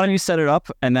 Why don't you set it up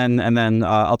and then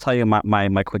I'll tell you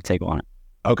my quick take on it.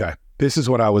 Okay, this is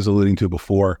what I was alluding to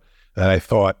before, that I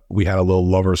thought we had a little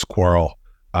lover's quarrel.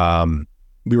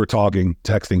 We were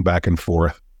texting back and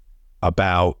forth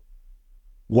about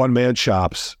one-man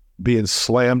shops being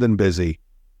slammed and busy,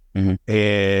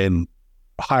 and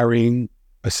hiring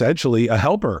essentially a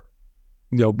helper,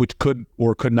 which could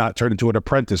or could not turn into an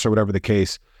apprentice or whatever the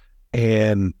case.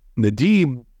 And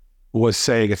Nadeem was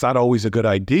saying it's not always a good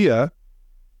idea.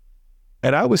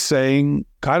 And I was saying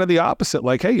kind of the opposite,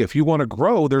 like, hey, if you want to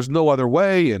grow, there's no other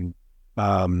way. And,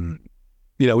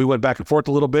 we went back and forth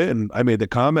a little bit, and I made the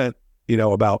comment,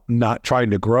 about not trying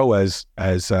to grow as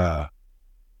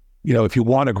if you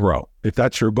want to grow, if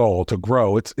that's your goal to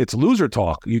grow, it's loser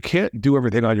talk. You can't do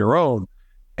everything on your own.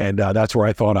 And that's where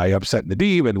I thought I upset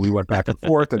Nadeem, and we went back and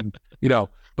forth, and,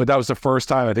 but that was the first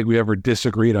time I think we ever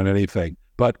disagreed on anything.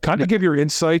 But kind of give your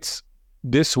insights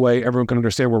this way, everyone can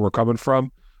understand where we're coming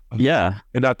from. Yeah.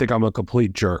 And not think I'm a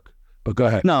complete jerk. But go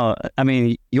ahead. No, I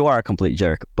mean, you are a complete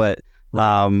jerk, but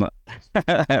Um,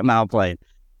 now I'm playing.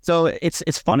 So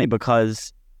it's funny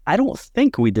because I don't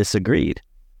think we disagreed.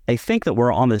 I think that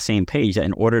we're on the same page that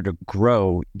in order to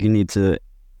grow, you need to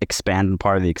expand, and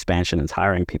part of the expansion is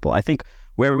hiring people. I think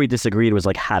where we disagreed was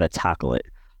like how to tackle it.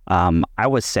 I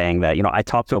was saying that, I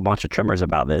talked to a bunch of trimmers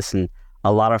about this, and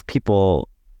a lot of people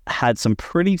had some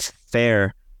pretty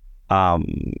fair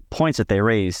points that they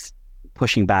raised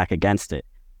pushing back against it.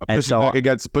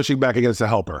 Pushing back against the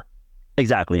helper.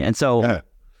 Exactly. And so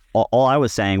all I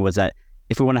was saying was that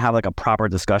if we want to have like a proper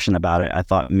discussion about it, I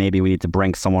thought maybe we need to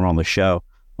bring someone on the show,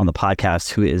 on the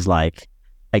podcast, who is like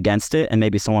against it, and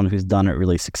maybe someone who's done it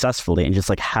really successfully, and just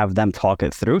like have them talk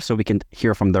it through so we can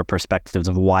hear from their perspectives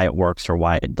of why it works or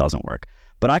why it doesn't work.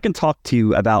 But I can talk to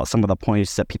you about some of the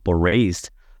points that people raised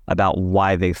about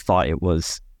why they thought it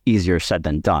was easier said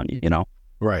than done,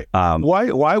 Right.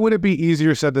 Why would it be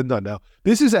easier said than done? Now,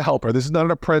 this is a helper. This is not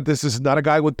an apprentice. This is not a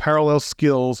guy with parallel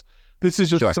skills. This is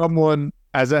just someone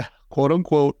as a quote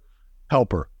unquote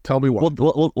helper. Tell me what.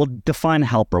 We'll define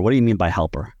helper. What do you mean by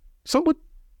helper? Someone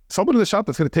in the shop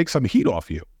that's going to take some heat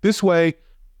off you. This way,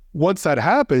 once that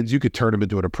happens, you could turn them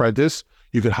into an apprentice.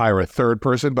 You could hire a third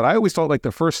person. But I always thought like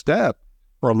the first step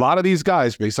for a lot of these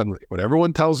guys, based on what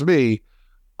everyone tells me,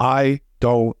 I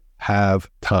don't have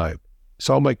time.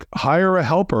 So I'm like, hire a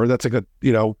helper that's like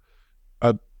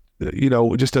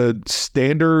just a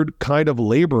standard kind of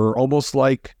labor, almost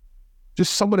like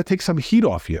just someone to take some heat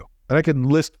off you. And I can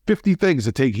list 50 things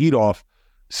to take heat off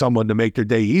someone to make their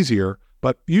day easier.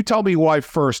 But you tell me why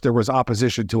first there was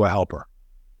opposition to a helper.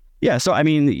 Yeah. So, I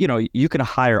mean, you can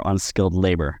hire unskilled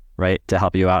labor, right, to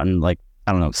help you out and like,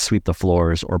 I don't know, sweep the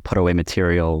floors or put away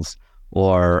materials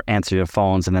or answer your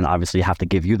phones. And then obviously you have to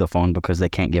give you the phone because they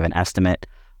can't give an estimate.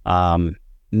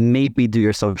 Maybe do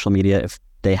your social media if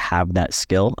they have that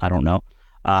skill. I don't know.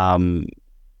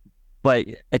 But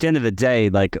at the end of the day,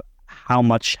 like, how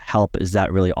much help is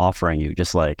that really offering you?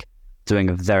 Just like doing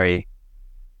a very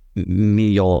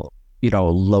menial,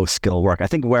 low skill work. I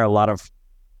think where a lot of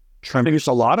I think it's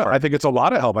a lot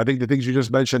of help. I think the things you just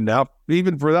mentioned now,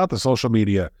 even without the social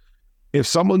media, if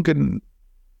someone can,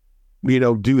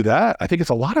 do that, I think it's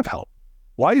a lot of help.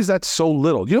 Why is that so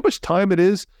little? You know how much time it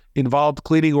is involved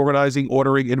cleaning, organizing,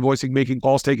 ordering, invoicing, making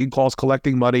calls, taking calls,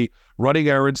 collecting money, running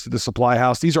errands to the supply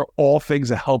house. These are all things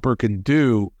a helper can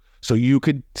do so you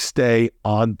can stay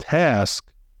on task.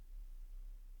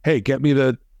 Hey, get me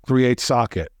the 3/8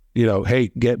 socket. Hey,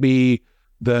 get me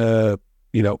the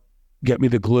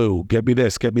glue, get me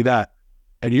this, get me that.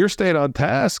 And you're staying on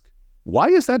task. Why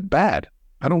is that bad?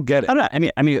 I don't get it. I don't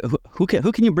know. I mean, who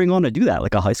can you bring on to do that?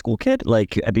 Like a high school kid?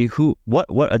 Like, I mean,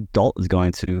 what adult is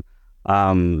going to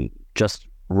just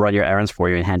run your errands for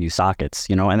you and hand you sockets,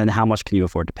 and then how much can you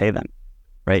afford to pay them?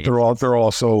 Right. They're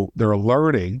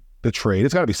learning the trade.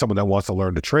 It's gotta be someone that wants to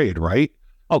learn the trade, right?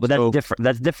 Oh, but that's different.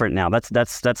 That's different now.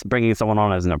 That's bringing someone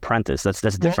on as an apprentice. That's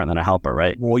different than a helper,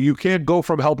 right? Well, you can't go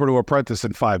from helper to apprentice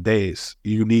in 5 days.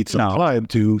 You need some time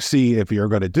to see if you're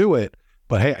going to do it.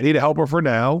 But hey, I need a helper for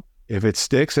now. If it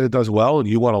sticks and it does well and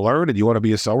you want to learn and you want to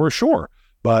be a sewer, sure.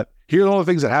 But here's all the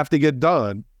things that have to get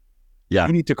done. Yeah.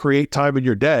 You need to create time in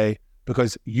your day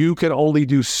because you can only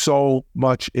do so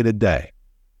much in a day.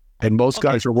 And most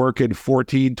guys are working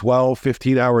 14, 12,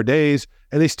 15-hour days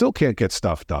and they still can't get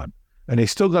stuff done. And they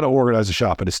still got to organize a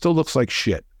shop and it still looks like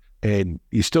shit. And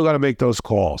you still got to make those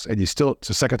calls. And it's the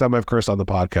second time I've cursed on the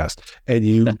podcast. And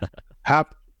you have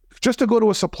just to go to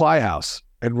a supply house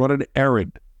and run an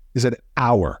errand is an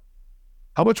hour.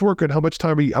 How much work and how much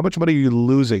money are you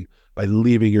losing by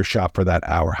leaving your shop for that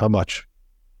hour? How much?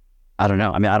 I don't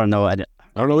know. I mean, I don't know. I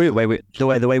don't know either.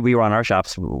 The way we run our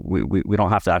shops, we don't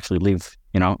have to actually leave.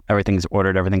 Everything's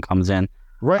ordered. Everything comes in.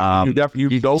 Right.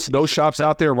 No shops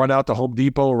out there run out to Home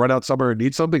Depot, run out somewhere and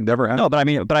need something. Never happened. No,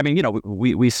 but I mean,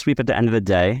 we sweep at the end of the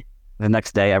day. The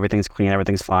next day, everything's clean,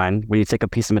 everything's fine. When you take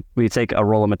a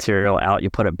roll of material out, you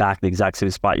put it back the exact same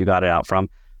spot you got it out from.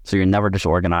 So you're never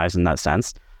disorganized in that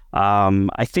sense.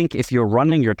 I think if you're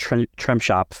running your trim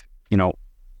shop, in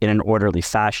an orderly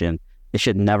fashion, it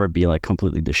should never be like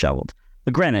completely disheveled.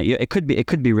 But granted, it could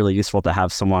be really useful to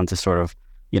have someone to sort of,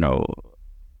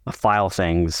 file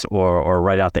things or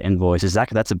write out the invoices.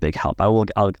 That's a big help. I'll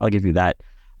give you that.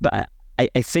 But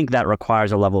I think that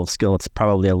requires a level of skill that's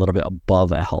probably a little bit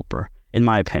above a helper, in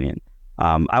my opinion.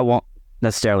 I won't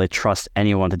necessarily trust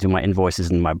anyone to do my invoices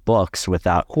and my books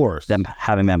without them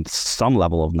having some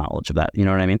level of knowledge of that. You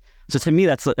know what I mean? So to me,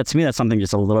 that's something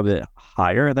just a little bit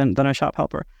higher than a shop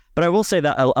helper. But I will say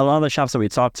that a lot of the shops that we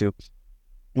talked to,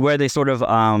 where they sort of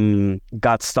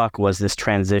got stuck was this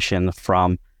transition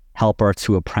from helper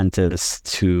to apprentice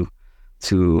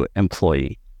to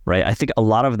employee, right? I think a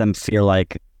lot of them feel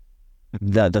like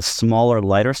the smaller,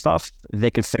 lighter stuff,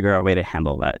 they can figure out a way to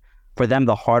handle that. For them,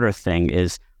 the harder thing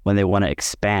is when they want to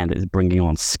expand is bringing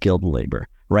on skilled labor,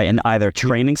 right? And either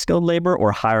training skilled labor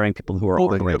or hiring people who are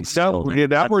already skilled.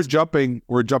 Now we're jumping.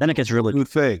 Then it gets really new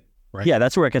thing, right? Yeah,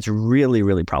 that's where it gets really,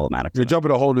 really problematic. You're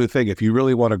jumping a whole new thing. If you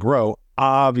really want to grow,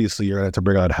 obviously you're going to have to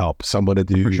bring on help. Someone to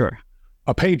do, for sure,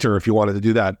 a painter if you wanted to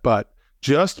do that. But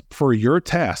just for your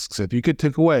tasks, if you could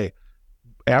take away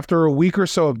after a week or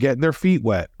so of getting their feet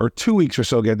wet, or 2 weeks or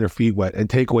so getting their feet wet, and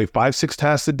take away 5-6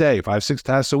 tasks a day, 5-6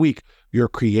 tasks a week, you're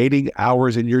creating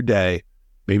hours in your day,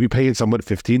 maybe paying someone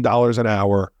 $15 an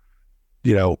hour,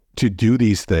 to do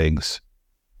these things.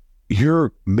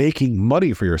 You're making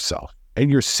money for yourself, and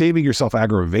you're saving yourself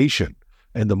aggravation.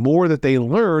 And the more that they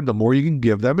learn, the more you can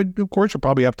give them. And of course, you'll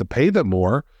probably have to pay them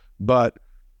more. But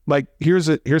like, here's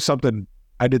something.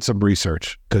 I did some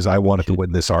research because I wanted to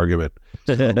win this argument.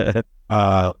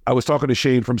 I was talking to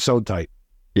Shane from Sewn Tight.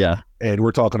 Yeah. And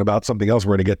we're talking about something else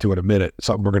we're going to get to in a minute.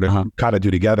 Something we're going to kind of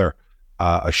do together,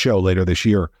 a show later this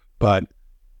year. But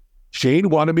Shane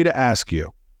wanted me to ask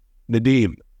you,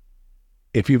 Nadeem,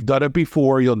 if you've done it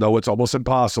before, you'll know it's almost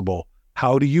impossible.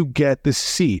 How do you get the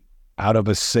seat out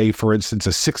of say, for instance,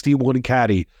 a 61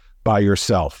 caddy by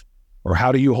yourself? Or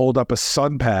how do you hold up a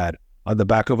sun pad on the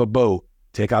back of a boat,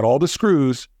 take out all the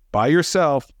screws by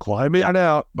yourself, climb in and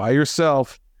out by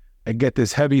yourself, and get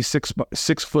this heavy 6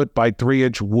 foot by 3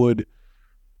 inch wood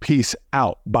piece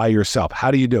out by yourself?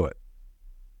 How do you do it?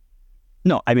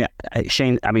 No,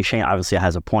 Shane obviously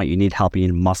has a point. You need help. You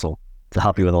need muscle to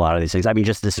help you with a lot of these things.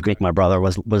 Just this week, my brother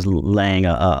was laying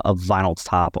a vinyl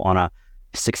top on a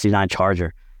 69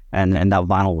 Charger, and that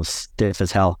vinyl was stiff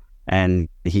as hell. And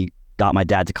he got my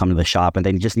dad to come to the shop, and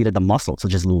they just needed the muscle to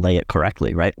just lay it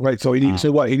correctly, right? Right. So he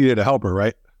needed a helper,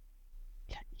 right?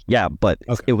 Yeah, but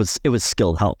it was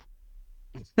skilled help.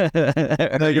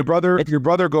 Now your brother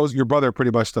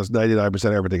pretty much does 99%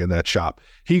 of everything in that shop.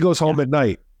 He goes home at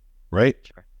night, right?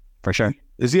 For sure.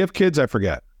 Does he have kids? I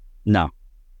forget. No.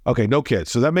 Okay, no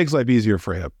kids. So that makes life easier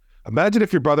for him. Imagine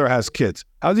if your brother has kids.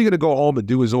 How's he going to go home and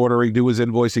do his ordering, do his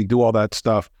invoicing, do all that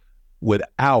stuff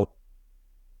without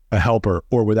a helper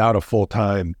or without a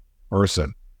full-time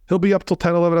person? He'll be up till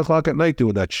 10, 11 o'clock at night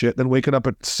doing that shit, then waking up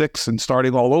at 6 and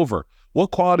starting all over.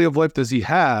 What quality of life does he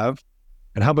have,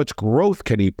 and how much growth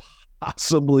can he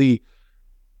possibly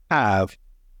have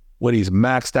when he's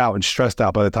maxed out and stressed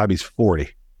out by the time he's 40?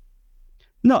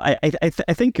 No, I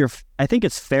think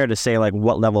it's fair to say like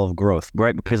what level of growth,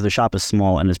 right? Because the shop is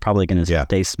small and it's probably going to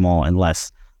stay small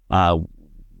unless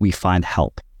we find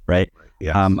help, right?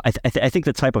 Yes. I think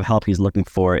the type of help he's looking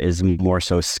for is more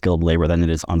so skilled labor than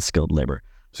it is unskilled labor.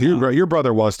 So your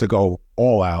brother wants to go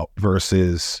all out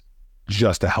versus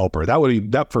just a helper.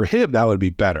 For him, that would be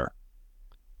better.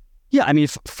 Yeah,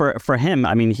 for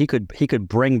him, he could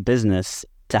bring business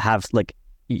to have, like,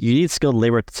 you need skilled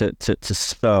labor to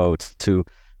sew, to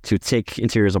take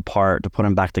interiors apart, to put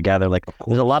them back together. Like,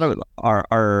 there's a lot of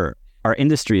our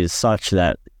industry is such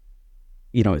that,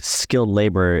 skilled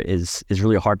labor is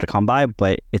really hard to come by,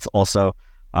 but it's also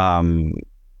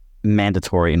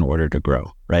mandatory in order to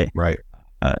grow, right? Right.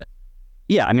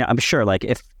 Yeah, I'm sure, like,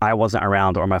 if I wasn't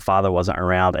around or my father wasn't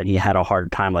around and he had a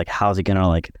hard time, like, how's he gonna,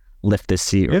 like, lift this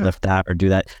seat or lift that or do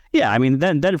that? Yeah,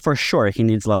 then for sure he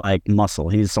needs, like, muscle.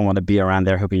 He needs someone to be around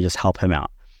there who can just help him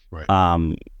out. Right.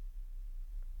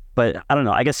 But I don't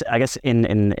know. I guess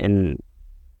in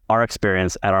our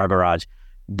experience at our garage,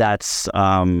 that's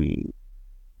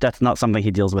not something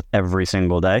he deals with every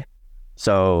single day.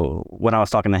 So when I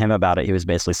was talking to him about it, he was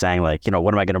basically saying, like,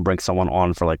 what am I going to bring someone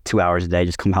on for like 2 hours a day?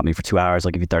 Just come help me for 2 hours.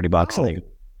 I'll give you $30. Oh, like,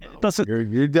 it doesn't.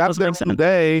 You're down there all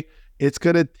day. It's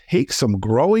going to take some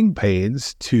growing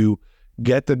pains to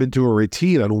get them into a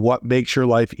routine on what makes your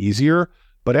life easier.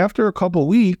 But after a couple of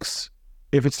weeks,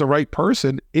 if it's the right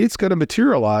person, it's going to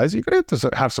materialize. You're going to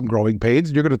have to have some growing pains,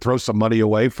 and you're going to throw some money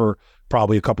away for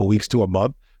probably a couple of weeks to a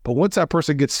month. But once that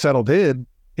person gets settled in,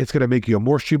 it's going to make you a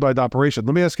more streamlined operation.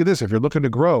 Let me ask you this. If you're looking to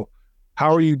grow,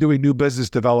 how are you doing new business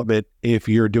development if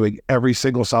you're doing every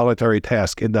single solitary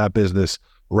task in that business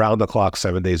round the clock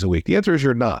 7 days a week? The answer is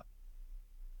you're not.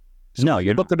 So no,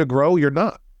 you're looking to grow, you're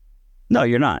not. No,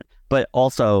 you're not. But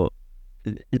also,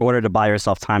 in order to buy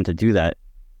yourself time to do that,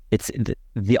 it's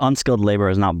the unskilled labor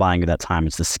is not buying you that time.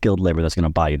 It's the skilled labor that's going to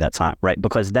buy you that time, right?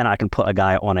 Because then I can put a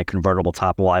guy on a convertible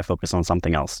top while I focus on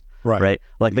something else, right?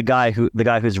 Like the guy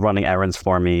who's running errands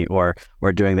for me or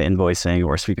doing the invoicing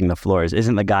or sweeping the floors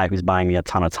isn't the guy who's buying me a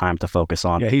ton of time to focus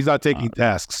on. Yeah, he's not taking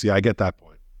tasks. Yeah, I get that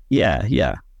point.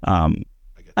 Yeah.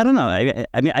 I don't know.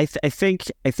 I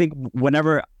think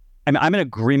whenever. I'm in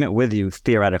agreement with you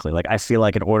theoretically. Like, I feel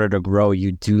like in order to grow,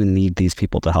 you do need these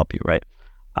people to help you, right?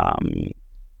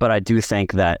 But I do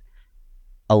think that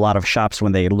a lot of shops,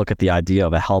 when they look at the idea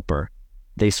of a helper,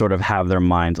 they sort of have their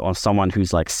minds on someone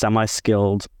who's like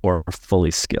semi-skilled or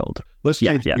fully skilled. Let's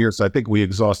change gears. I think we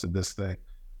exhausted this thing.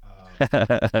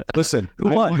 Listen, if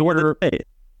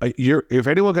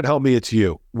anyone can help me, it's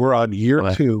you. We're on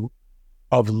year 2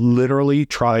 of literally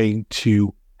trying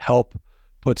to help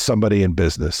put somebody in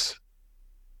business.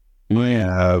 We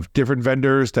have different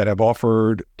vendors that have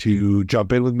offered to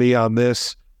jump in with me on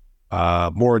this.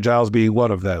 Moore and Giles being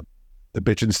one of them. The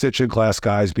bitch and stitching class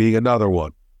guys being another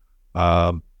one.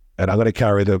 And I'm going to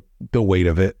carry the weight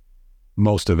of it,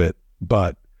 most of it,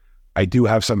 but I do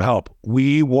have some help.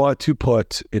 We want to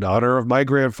put, in honor of my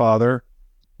grandfather,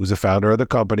 who's the founder of the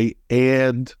company,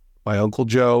 and my Uncle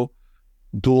Joe,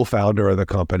 dual founder of the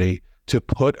company, to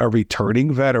put a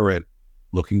returning veteran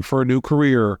looking for a new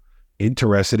career,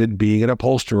 interested in being an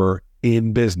upholsterer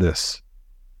in business.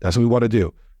 That's what we want to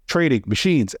do. Training,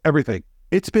 machines, everything.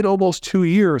 It's been almost 2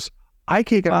 years. I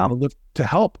can't get anyone to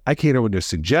help. I can't get anyone to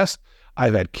suggest.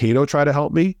 I've had Cato try to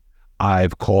help me.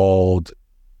 I've called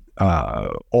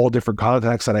all different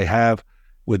contacts that I have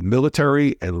with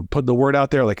military and putting the word out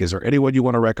there. Like, is there anyone you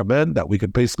want to recommend that we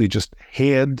could basically just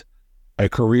hand a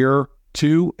career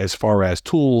to as far as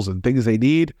tools and things they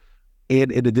need?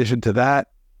 And in addition to that,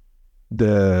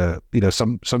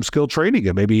 some skill training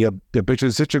and maybe a bitch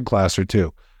and stitching class or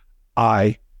two.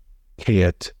 I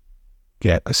can't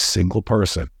get a single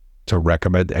person to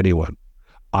recommend anyone.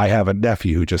 I have a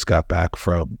nephew who just got back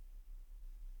from,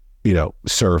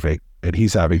 serving, and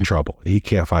he's having trouble. He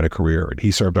can't find a career, and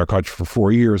he served our country for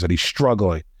 4 years, and he's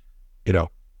struggling. I'm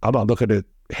not looking to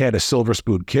hand a silver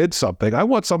spoon kid something. I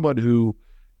want someone who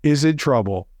is in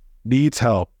trouble, needs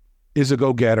help, is a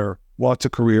go-getter, wants a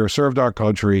career, served our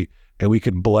country, and we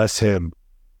can bless him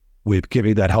with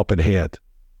giving that helping hand.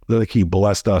 Like he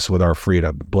blessed us with our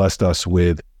freedom, blessed us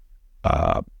with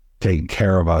taking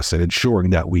care of us and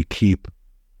ensuring that we keep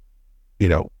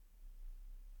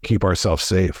ourselves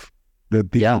safe.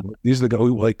 These are the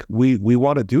guys, we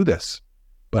want to do this,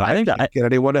 but I think can't get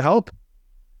anyone to help.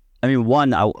 I mean,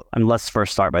 let's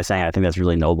first start by saying I think that's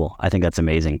really noble. I think that's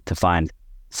amazing to find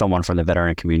someone from the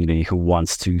veteran community who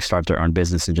wants to start their own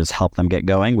business and just help them get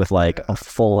going with a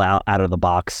full out of the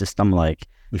box system. Like,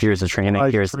 here's the training,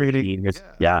 here's the need.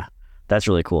 That's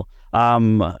really cool.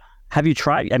 Have you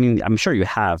tried? I mean, I'm sure you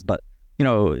have, but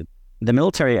the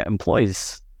military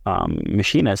employs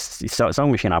machinists,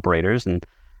 sewing machine operators,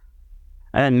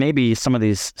 and maybe some of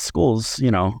these schools,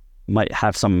 might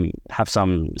have some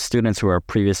students who are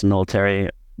previous military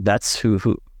vets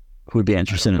who would be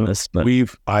interested in this. But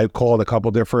I've called a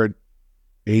couple different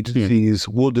agencies.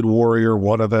 Wounded Warrior,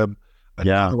 one of them.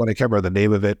 Another one, I can't remember the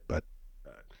name of it, but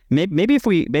maybe if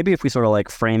we sort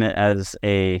of frame it as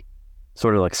a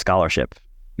sort of scholarship,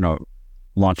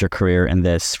 launch your career in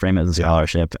this, frame it as a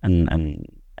scholarship, and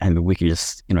we could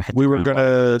just hit.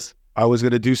 I was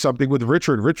gonna do something with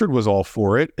Richard. Richard was all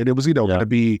for it, and it was gonna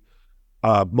be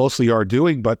mostly our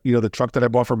doing. But the truck that I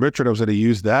bought from Richard, I was gonna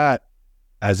use that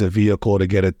as a vehicle to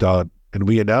get it done. And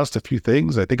we announced a few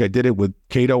things. I think I did it with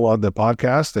Cato on the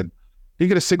podcast, and you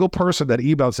get a single person that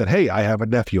emailed and said, "Hey, I have a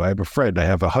nephew, I have a friend, I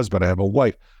have a husband, I have a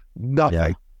wife."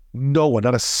 Nothing, no one,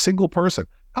 not a single person.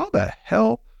 How the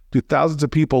hell do thousands of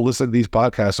people listen to these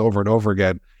podcasts over and over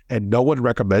again, and no one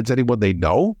recommends anyone they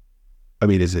know? I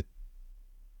mean, is it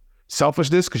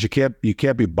selfishness because you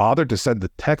can't be bothered to send a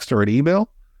text or an email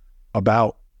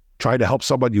about trying to help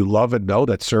someone you love and know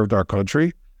that served our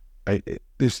country?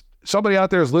 There's somebody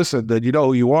out there who's listened, and you know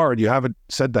who you are, and you haven't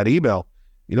sent that email.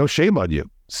 Shame on you.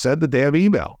 Send the damn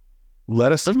email.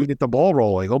 Let us get the ball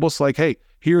rolling. Almost like, hey,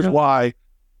 here's why,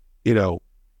 John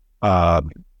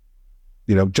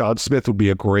Smith would be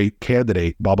a great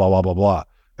candidate, blah, blah, blah, blah, blah.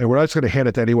 And we're not just going to hand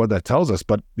it to anyone that tells us,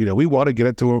 but, we want to get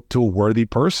it to a worthy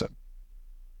person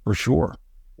for sure.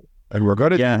 And we're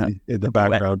going to do the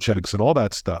background checks and all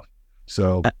that stuff.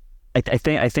 So I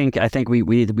think we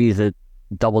need to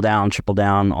double down, triple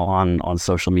down on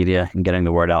social media and getting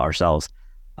the word out ourselves.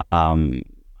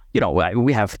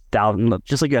 We have thousands,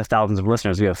 just like you have thousands of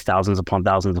listeners, we have thousands upon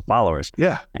thousands of followers.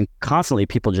 Yeah. And constantly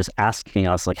people just asking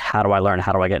us, how do I learn?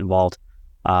 How do I get involved?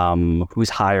 Who's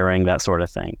hiring? That sort of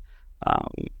thing.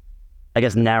 I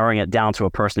guess narrowing it down to a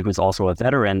person who's also a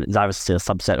veteran is obviously a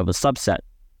subset of a subset,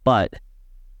 but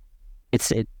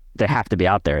they have to be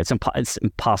out there. It's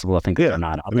impossible to think they're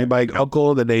not out there. My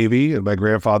uncle in the Navy and my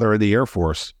grandfather in the Air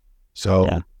Force.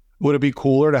 So would it be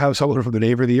cooler to have someone from the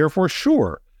Navy or the Air Force?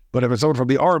 Sure. But if it's someone from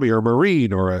the Army or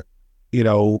Marine or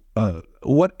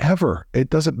whatever, it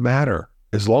doesn't matter.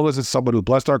 As long as it's someone who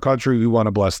blessed our country, we want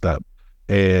to bless them.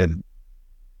 And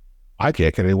I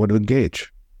can't get anyone to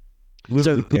engage.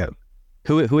 So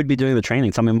who would be doing the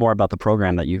training? Tell me more about the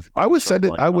program that you've. I would send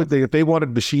it. I would think if they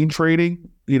wanted machine training,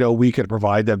 we could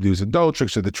provide them do's and don'ts,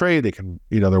 tricks of the trade. They can,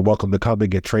 they're welcome to come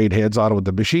and get trained hands on with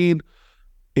the machine.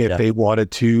 If they wanted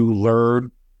to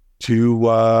learn to,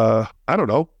 I don't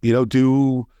know,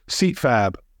 do seat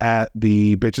fab at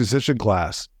the bitch decision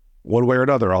class, one way or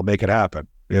another, I'll make it happen.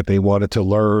 If they wanted to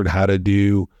learn how to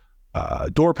do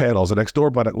door panels, the next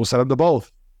door button, we'll send them to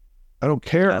both. I don't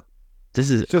care. This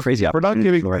is just crazy. If we're not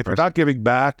giving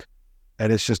back,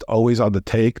 and it's just always on the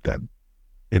take, then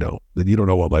then you don't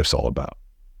know what life's all about.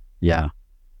 Yeah,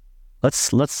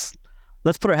 let's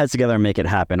put our heads together and make it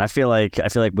happen. I feel like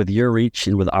with your reach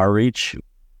and with our reach,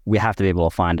 we have to be able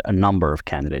to find a number of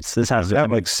candidates. This has I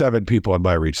have like 7 people in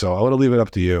my reach, so I want to leave it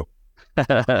up to you.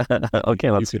 Okay,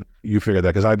 you figure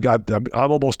that, because I'm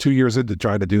almost 2 years into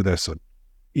trying to do this, and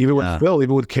even with Phil,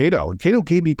 even with Cato, and Cato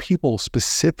gave me people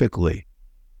specifically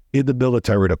in the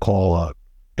military to call on,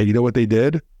 and you know what they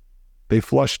did? They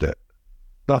flushed it.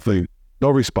 Nothing, no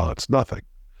response, nothing.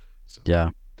 Yeah,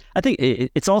 I think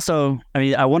it's also. I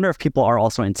mean, I wonder if people are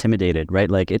also intimidated,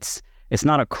 right? Like it's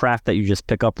not a craft that you just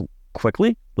pick up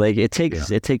quickly. Like it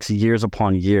takes years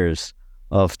upon years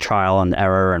of trial and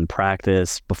error and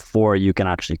practice before you can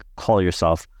actually call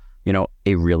yourself,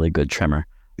 a really good trimmer.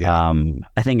 Yeah.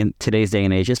 I think in today's day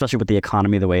and age, especially with the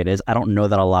economy the way it is, I don't know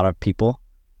that a lot of people,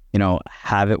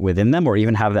 have it within them or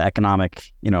even have the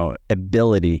economic,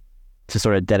 ability to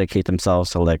sort of dedicate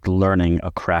themselves to like learning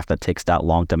a craft that takes that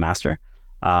long to master.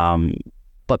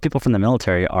 But people from the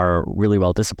military are really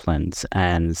well disciplined,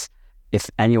 and if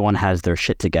anyone has their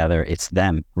shit together, it's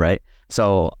them, right?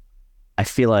 So I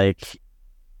feel like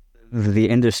the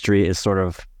industry is sort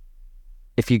of,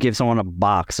 if you give someone a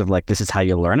box of like, this is how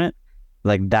you learn it,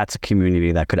 like that's a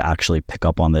community that could actually pick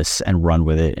up on this and run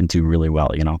with it and do really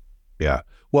well, Yeah.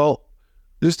 Well,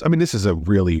 this is a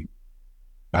really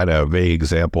kind of vague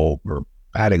example, or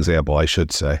bad example, I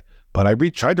should say. But I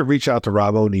tried to reach out to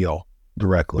Rob O'Neill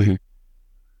directly.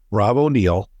 Mm-hmm. Rob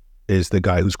O'Neill is the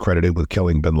guy who's credited with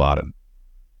killing bin Laden.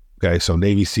 Okay, so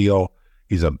Navy SEAL,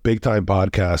 he's a big-time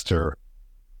podcaster,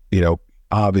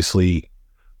 obviously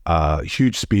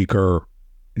huge speaker,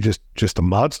 just a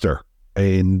monster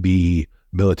in the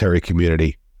military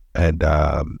community. And,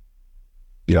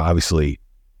 obviously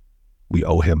we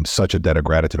owe him such a debt of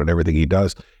gratitude on everything he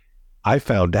does. I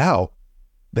found out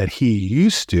that he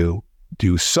used to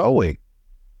do sewing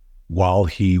while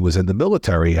he was in the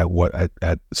military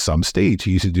at some stage.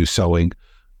 He used to do sewing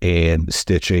and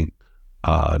stitching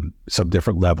on some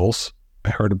different levels.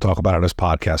 I heard him talk about it on his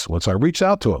podcast once. So I reached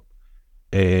out to him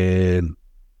and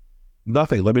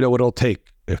nothing. Let me know what it'll take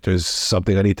if there's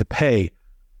something I need to pay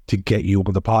to get you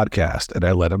on the podcast. And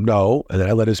I let him know, and then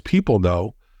I let his people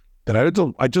know that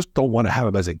I just don't want to have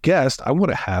him as a guest. I want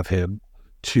to have him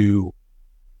to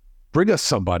bring us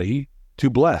somebody to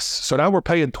bless. So now we're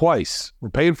paying twice. We're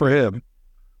paying for him,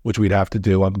 which we'd have to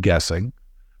do, I'm guessing.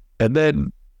 And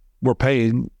then we're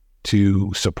paying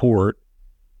to support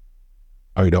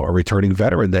a returning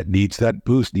veteran that needs that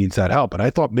boost, needs that help. And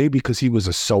I thought maybe because he was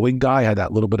a sewing guy, had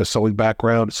that little bit of sewing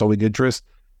background, sewing interest,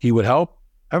 he would help.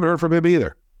 I haven't heard from him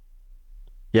either.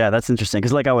 Yeah, that's interesting.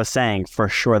 Because like I was saying, for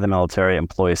sure the military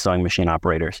employs sewing machine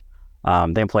operators.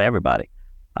 They employ everybody.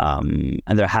 And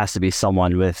there has to be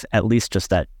someone with at least just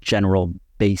that general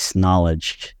base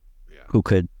knowledge who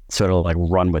could sort of like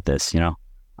run with this, And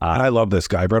I love this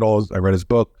guy. I read his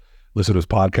book, listened to his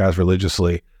podcast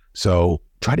religiously. So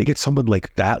trying to get someone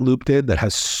like that looped in that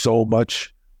has so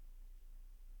much,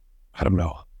 so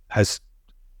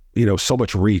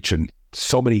much reach and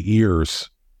so many ears,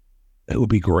 it would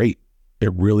be great.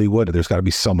 It really would. There's got to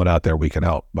be someone out there we can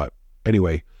help. But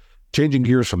anyway, changing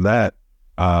gears from that,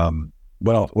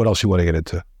 what else you want to get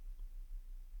into?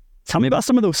 Tell me about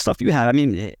some of the stuff you have. I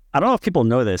mean, I don't know if people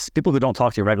know this. People who don't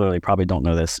talk to you regularly probably don't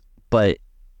know this, but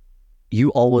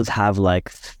you always have like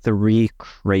 3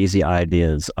 crazy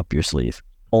ideas up your sleeve.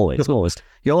 Always.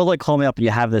 You always like call me up and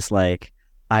you have this like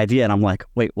idea, and I'm like,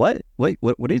 wait, what? What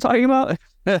are you talking about?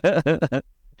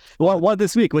 One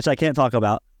this week, which I can't talk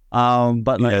about.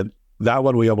 But like, that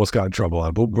one we almost got in trouble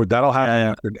on. But that'll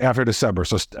happen after December.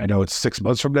 So I know it's 6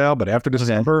 months from now, but after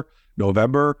December,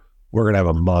 November, we're going to have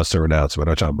a monster announcement,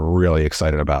 which I'm really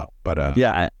excited about. But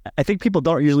I think people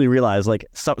don't usually realize like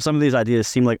some of these ideas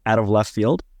seem like out of left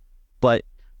field, but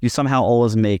you somehow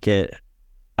always make it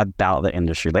about the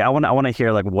industry. Like I want to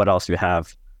hear like what else you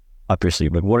have up your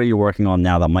sleeve. Like what are you working on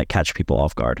now that might catch people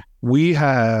off guard? We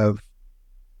have,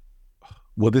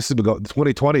 this is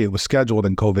 2020. It was scheduled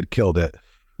and COVID killed it.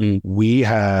 We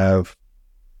have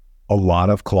a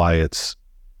lot of clients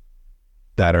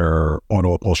that are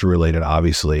auto upholstery related,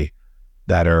 obviously,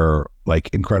 that are like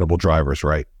incredible drivers,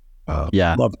 right?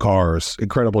 Love cars,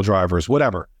 incredible drivers,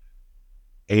 whatever.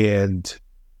 And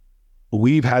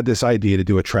we've had this idea to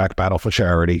do a track battle for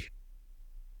charity,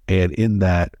 and in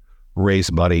that raise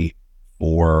money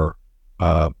for,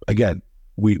 again,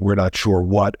 we're not sure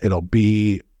what it'll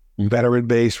be,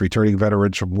 veteran-based, returning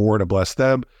veterans from war to bless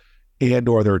them, and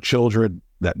or their children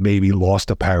that maybe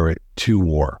lost a parent to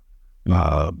war.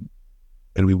 And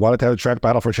we wanted to have a track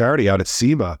battle for charity out at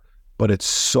SEMA, but it's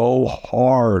so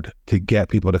hard to get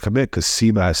people to commit because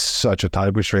SEMA has such a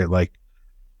time constraint. Like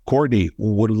Courtney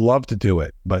would love to do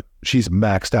it, but she's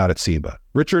maxed out at SEMA.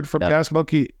 Richard from Gas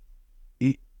Monkey,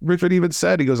 Richard even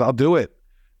said, he goes, I'll do it.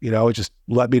 Just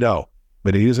let me know.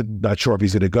 But he isn't not sure if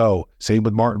he's going to go. Same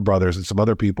with Martin Brothers and some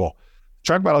other people.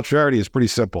 Track battle charity is pretty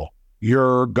simple.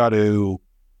 You're going to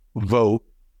vote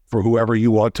for whoever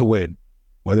you want to win,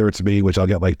 whether it's me, which I'll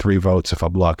get like 3 votes if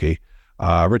I'm lucky,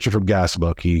 Richard from Gas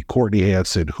Monkey, Courtney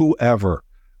Hanson, whoever,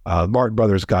 Martin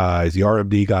Brothers guys, the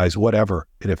RMD guys, whatever.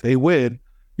 And if they win,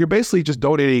 you're basically just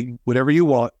donating whatever you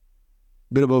want.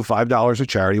 Minimum of $5 a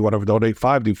charity. You want to donate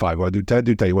 5, do 5. You want to do 10,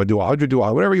 do 10. You want to do 100, do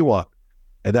 100, whatever you want.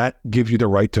 And that gives you the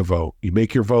right to vote. You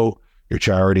make your vote, your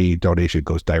charity donation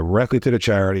goes directly to the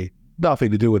charity.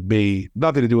 Nothing to do with me,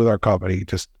 nothing to do with our company,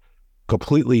 just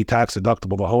completely tax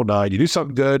deductible, the whole 9. You do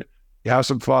something good, you have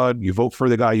some fun, you vote for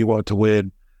the guy you want to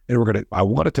win. And I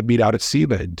wanted to meet out at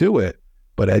SEMA and do it,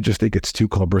 but I just think it's too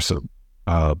cumbersome.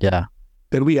 Then I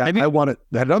had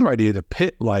another idea to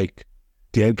pit like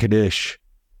Dan Kanish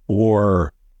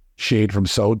or Shane from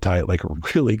Sewn Tight, like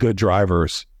really good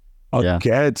drivers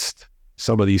against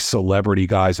some of these celebrity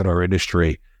guys in our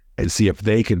industry and see if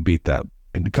they can beat them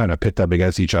and kind of pit them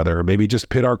against each other, or maybe just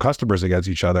pit our customers against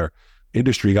each other,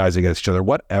 industry guys against each other,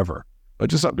 whatever. But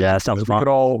just something. Yeah, that sounds fun.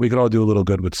 We could all do a little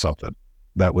good with something.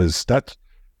 That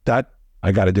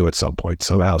I got to do at some point,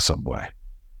 somehow, some way.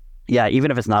 Yeah, even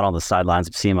if it's not on the sidelines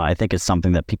of SEMA, I think it's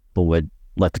something that people would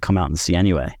like to come out and see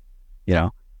anyway. I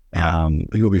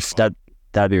think it'll be fun.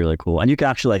 That'd be really cool. And you can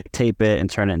actually like tape it and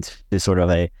turn it into sort of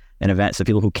an event, so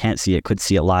people who can't see it could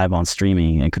see it live on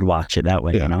streaming and could watch it that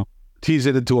way. Tease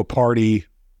it into a party,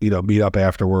 meet up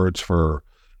afterwards for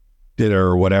dinner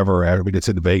or whatever. I mean, it's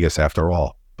in Vegas after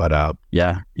all. But I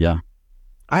don't know.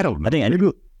 I think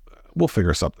maybe we'll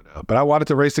figure something out. But I wanted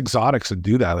to race exotics and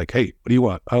do that. Like, hey, what do you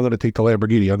want? I'm going to take the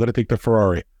Lamborghini. I'm going to take the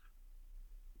Ferrari.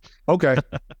 Okay.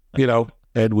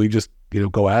 And we just,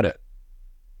 go at it.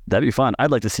 That'd be fun.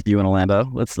 I'd like to see you in Orlando.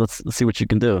 Let's see what you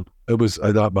can do. It was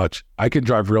not much. I can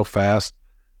drive real fast.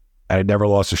 I never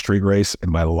lost a street race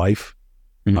in my life.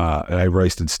 And I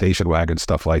raced in station wagon,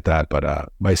 stuff like that. But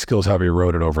my skills have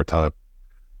eroded over time.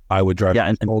 I would drive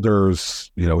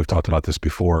boulders. We've talked about this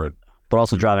before. But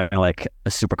also driving like a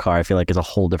supercar, I feel like is a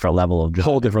whole different level of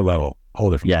whole different level.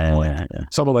 Yeah.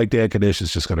 Someone like Dan Kanish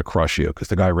is just going to crush you because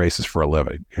the guy races for a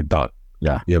living. You're done.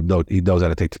 Yeah, he knows how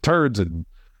to take the turns, and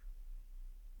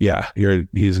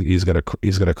he's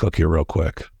gonna cook you real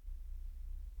quick.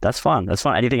 That's fun.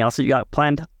 Anything else that you got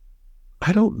planned?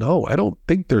 I don't know. I don't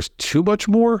think there's too much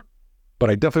more, but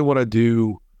I definitely want to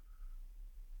do,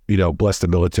 bless the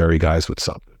military guys with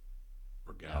something.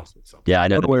 Or gals with something. Yeah, I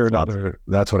know. One way or another,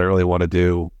 that's what I really want to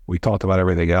do. We talked about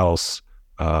everything else.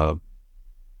 The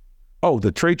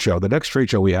trade show. The next trade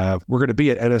show we have, we're going to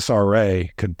be at NSRA,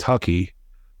 Kentucky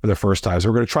for the first time. So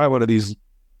we're going to try one of these,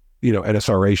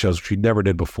 NSRA shows, which we never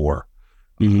did before.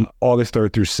 August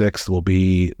 3rd through 6th, we'll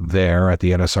be there at the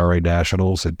NSRA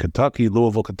Nationals in Kentucky,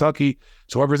 Louisville, Kentucky.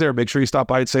 So whoever's there, make sure you stop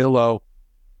by and say hello.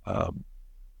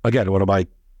 Again, one of my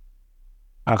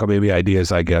maybe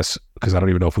ideas, I guess, because I don't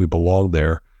even know if we belong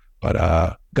there,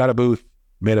 but got a booth,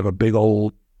 made up a big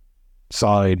old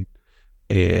sign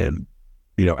and,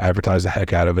 advertised the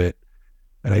heck out of it.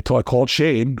 And I called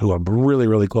Shane, who I'm really,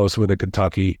 really close with in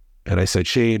Kentucky, and I said,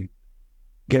 Shane,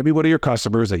 get me one of your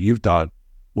customers that you've done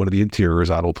one of the interiors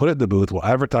on. We'll put it in the booth. We'll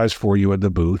advertise for you in the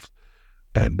booth.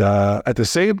 And at the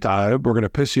same time, we're going to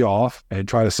piss you off and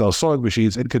try to sell sewing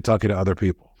machines in Kentucky to other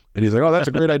people. And he's like, oh, that's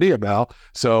a great idea, Mal.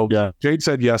 So Jane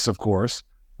said yes, of course.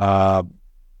 But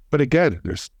again,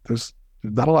 there's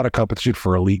not a lot of competition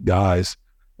for elite guys.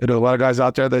 And there are a lot of guys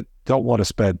out there that don't want to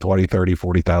spend $20,000,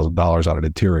 $30,000, $40,000 on an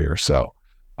interior. So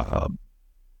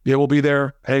we'll be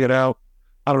there hanging out.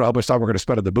 I don't know how much time we're going to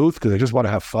spend in the booth because I just want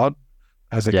to have fun.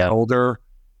 As I get older,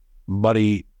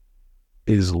 money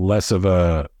is less of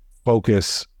a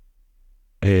focus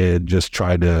and just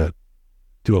trying to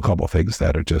do a couple of things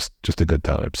that are just a good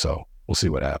time. So we'll see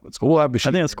what happens. But we'll have machine.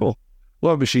 I think that's cool.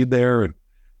 We'll have a machine there and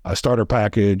a starter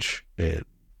package.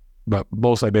 But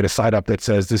mostly I made a sign up that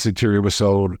says this interior was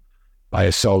sewn by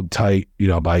a Sewn Tight,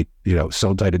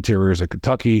 Sewn Tight Interiors in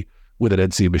Kentucky with an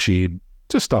NC machine.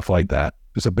 just stuff like that.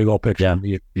 Just a big old picture of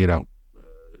me, big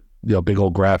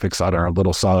old graphics on our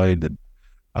little sign, and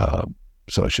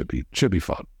so it should be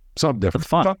fun. Something different. It's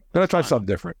fun. I'm gonna try something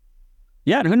different.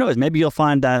 Yeah, and who knows? Maybe you'll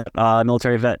find that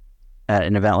military vet at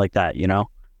an event like that. You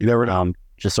never know.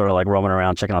 Just sort of like roaming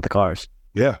around checking out the cars.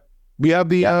 Yeah, we have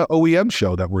the OEM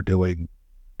show that we're doing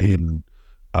in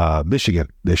Michigan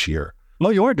this year. Oh,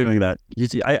 you are doing that.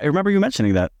 I remember you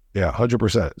mentioning that. Yeah,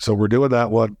 100%. So we're doing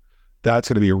that one. That's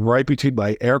going to be right between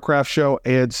my aircraft show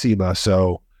and SEMA.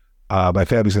 So my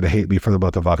family's going to hate me for the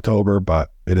month of October,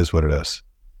 but it is what it is.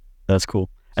 That's cool.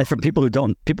 And for people who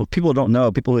don't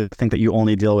know, people who think that you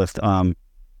only deal with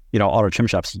auto trim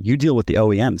shops, you deal with the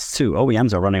OEMs too.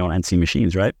 OEMs are running on NC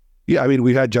machines, right? Yeah, I mean,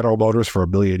 we've had General Motors for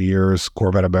 1 million years,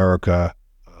 Corvette America.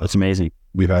 That's amazing.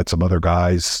 We've had some other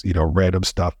guys, random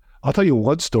stuff. I'll tell you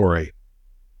one story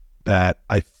that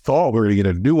I thought we were going to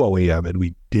get a new OEM and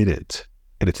we didn't.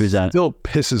 And it still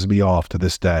pisses me off to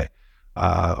this day.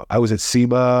 I was at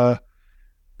SEMA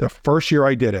the first year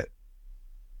I did it.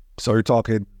 So you're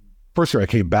talking, first year I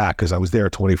came back because I was there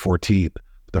in 2014.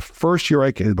 The first year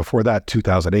I came, before that,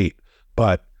 2008.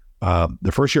 But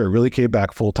the first year I really came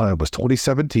back full time was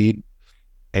 2017.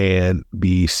 And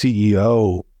the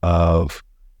CEO of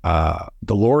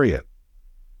DeLorean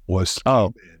was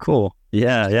cool.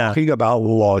 Yeah. Talking about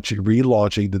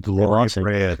relaunching the DeLorean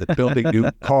brand and building new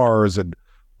cars and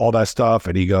all that stuff.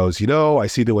 And he goes, I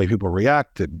see the way people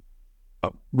react and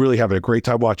I'm really having a great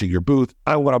time watching your booth.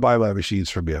 I want to buy my machines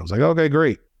from you. I was like, okay,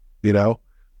 great.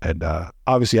 And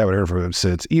obviously I haven't heard from him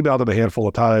since. Emailed him a handful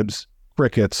of times,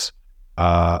 crickets.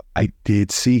 I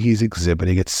did see he's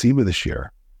exhibiting at SEMA this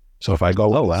year. So if I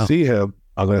go see him,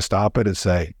 I'm going to stop it and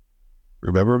say,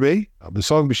 remember me? I'm the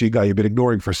sewing machine guy you've been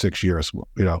ignoring for 6 years.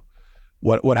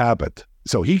 What happened?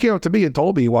 So he came up to me and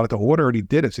told me he wanted to order, and he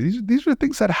did it. So these are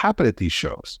things that happen at these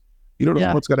shows. You don't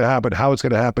know what's going to happen, how it's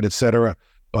going to happen, etc.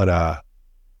 But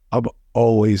I'm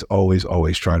always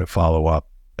trying to follow up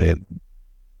and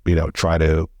try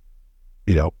to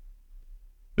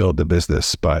build the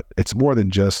business. But it's more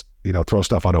than just throw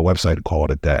stuff on a website and call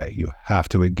it a day. You have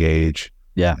to engage.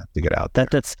 Yeah, to get out there.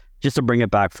 That's just to bring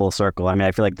it back full circle. I mean,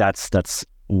 I feel like that's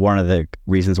one of the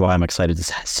reasons why I'm excited to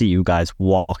see you guys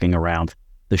walking around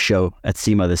the show at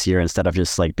SEMA this year instead of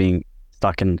just like being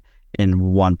stuck in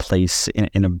one place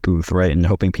in a booth, right? And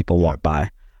hoping people walk by.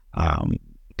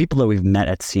 People that we've met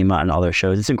at SEMA and other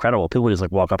shows, it's incredible. People just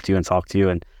like walk up to you and talk to you,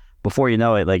 and before you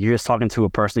know it, like you're just talking to a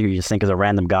person who you just think is a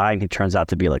random guy, and he turns out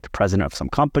to be like the president of some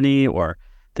company or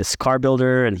this car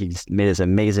builder, and he's made this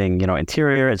amazing,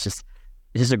 interior. It's just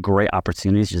a great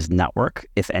opportunity to just network,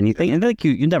 if anything. And like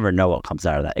you never know what comes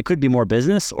out of that. It could be more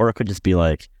business, or it could just be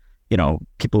like,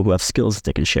 people who have skills that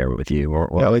they can share with you. Or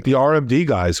like the RMD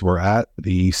guys were at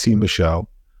the SEMA show,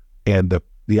 and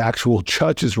the actual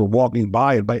judges were walking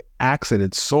by, and by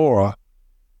accident saw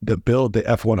the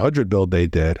F100 build they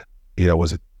did.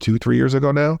 Was it 2-3 years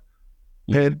ago now?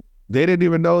 And they didn't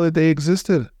even know that they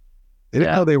existed. They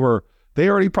didn't know they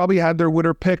already probably had their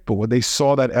winner picked, but when they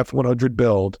saw that F100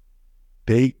 build,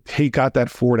 they got that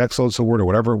Ford Excellence Award or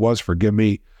whatever it was. Forgive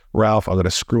me, Ralph, I'm going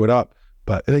to screw it up.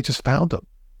 But they just found them.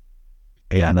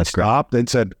 And that's stopped and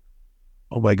said,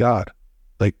 oh my God,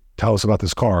 like, tell us about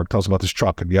this car, tell us about this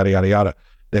truck, and yada, yada, yada.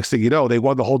 Next thing you know, they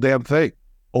won the whole damn thing.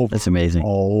 That's amazing. A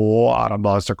lot of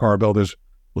monster car builders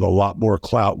with a lot more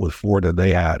clout with Ford than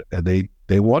they had, and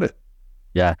they won it.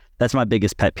 Yeah, that's my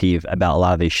biggest pet peeve about a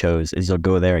lot of these shows is you'll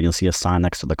go there and you'll see a sign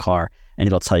next to the car, and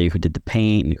it'll tell you who did the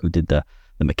paint and who did the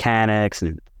mechanics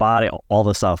and the body, all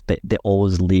the stuff. They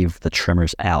always leave the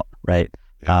trimmers out, right?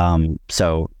 Yeah.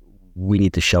 So we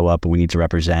need to show up and we need to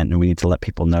represent, and we need to let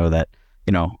people know that,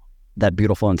 that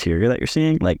beautiful interior that you're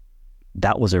seeing, like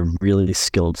that was a really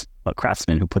skilled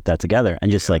craftsman who put that together,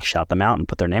 and just like shout them out and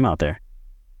put their name out there.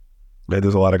 Man,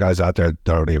 there's a lot of guys out there that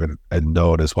don't even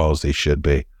know it as well as they should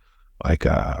be. Like,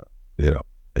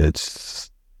 there's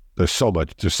so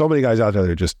many guys out there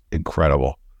that are just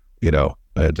incredible,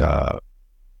 and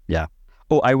yeah.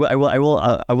 Oh, I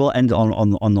will end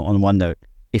on one note.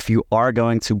 If you are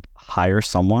going to hire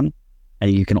someone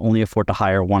and you can only afford to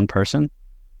hire one person,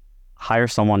 hire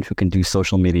someone who can do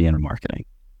social media and marketing.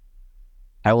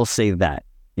 I will say that,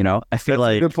 I feel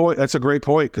that's a good point. That's a great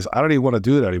point, because I don't even want to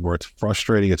do that anymore. It's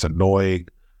frustrating. It's annoying.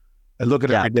 I look at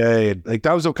it every day, and like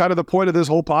that was kind of the point of this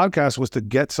whole podcast, was to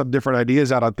get some different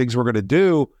ideas out on things we're going to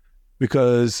do,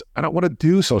 because I don't want to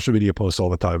do social media posts all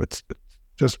the time. It's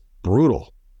just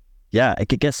brutal. Yeah, I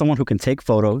could get someone who can take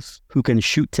photos, who can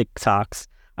shoot TikToks.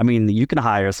 I mean, you can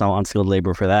hire some unskilled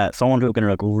labor for that. Someone who can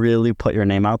like really put your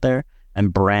name out there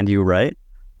and brand you right.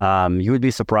 You would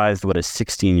be surprised what a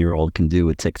 16-year-old can do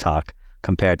with TikTok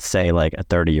compared to say like a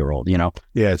 30-year-old, Yeah,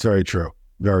 it's very true.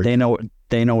 They know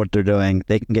what they're doing.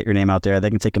 They can get your name out there. They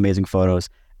can take amazing photos.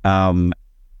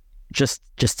 Just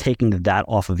taking that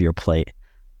off of your plate,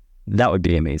 that would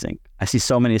be amazing. I see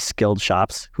so many skilled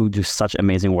shops who do such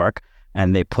amazing work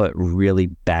and they put really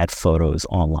bad photos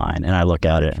online. And I look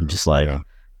at it and I'm just like,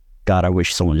 God, I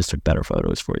wish someone just took better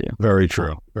photos for you. Very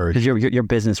true. Because your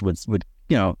business would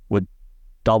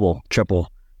double,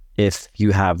 triple if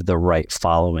you have the right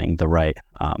following, the right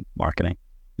marketing.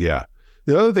 Yeah.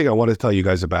 The other thing I want to tell you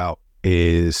guys about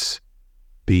is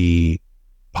the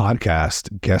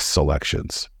podcast guest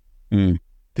selections.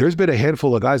 There's been a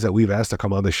handful of guys that we've asked to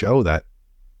come on the show that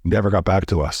never got back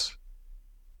to us.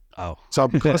 Oh,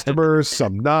 some customers,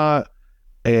 some not.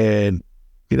 And,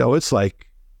 it's like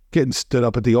getting stood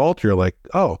up at the altar. You're like,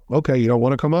 oh, okay, you don't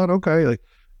want to come on? Okay. Like,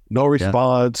 no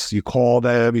response. You call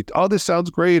them. This sounds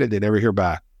great. And they never hear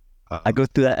back. I go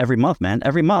through that every month, man.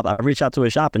 Every month I reach out to a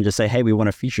shop and just say, hey, we want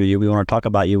to feature you. We want to talk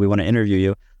about you. We want to interview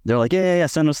you. They're like, yeah,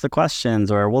 send us the questions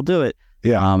or we'll do it.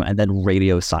 Yeah. And then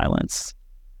radio silence.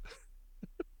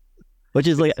 Which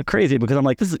is like crazy because I'm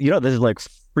like, this is like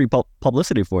free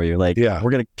publicity for you. Like, we're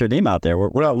going to get your name out there.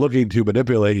 We're not looking to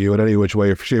manipulate you in any which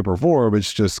way, shape, or form.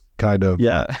 It's just kind of,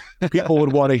 people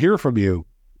would want to hear from you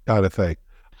kind of thing.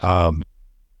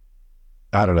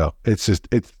 I don't know. It's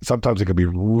sometimes it can be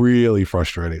really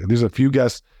frustrating. There's a few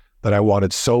guests that I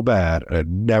wanted so bad and I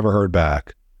never heard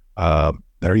back that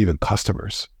are even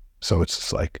customers. So it's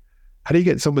just like, how do you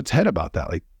get in someone's head about that?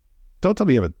 Like, don't tell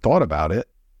me you haven't thought about it.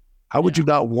 How would you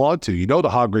not want to? The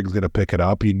hog ring's going to pick it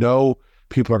up. People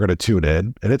are going to tune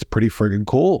in, and it's pretty friggin'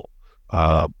 cool.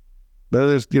 But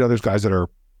there's guys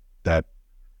that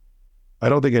I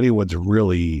don't think anyone's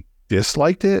really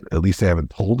disliked it. At least they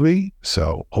haven't told me.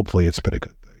 So hopefully it's been a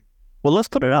good thing. Well, let's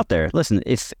put it out there. Listen,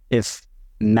 if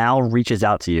Mal reaches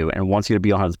out to you and wants you to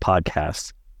be on his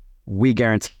podcast, we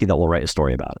guarantee that we'll write a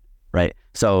story about it, right?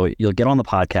 So you'll get on the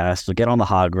podcast, you'll get on the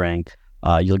hog ring.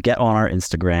 You'll get on our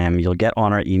Instagram, you'll get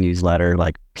on our e-newsletter.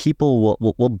 Like people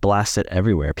will blast it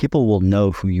everywhere. People will know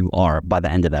who you are by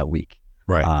the end of that week.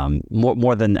 Right.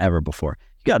 More than ever before.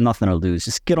 You got nothing to lose.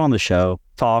 Just get on the show,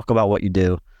 talk about what you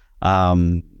do,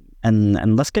 and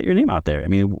let's get your name out there. I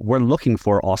mean, we're looking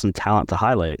for awesome talent to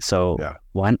highlight. So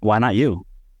why not you?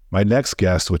 My next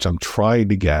guest, which I'm trying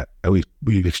to get, and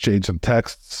we've exchanged some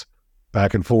texts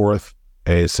back and forth,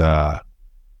 is the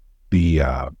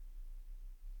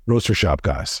roaster shop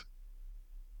guys.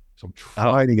 So I'm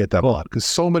trying to get them on because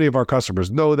so many of our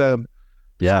customers know them.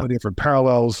 So many different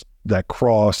parallels that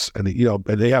cross, and and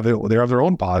they have their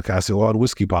own podcast, the Oil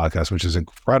Whiskey podcast, which is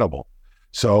incredible.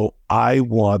 So I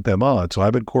want them on. So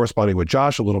I've been corresponding with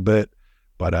Josh a little bit,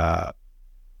 but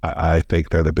I think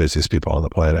they're the busiest people on the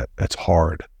planet. It's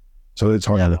hard. So it's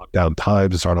hard to lock down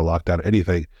times. It's hard to lock down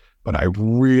anything. But I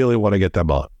really want to get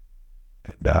them on.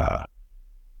 And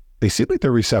they seem like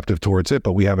they're receptive towards it,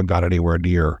 but we haven't got anywhere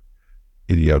near,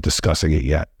 discussing it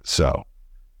yet. So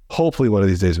hopefully one of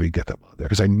these days we can get them on there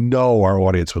because I know our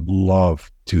audience would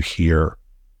love to hear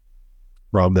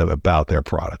from them about their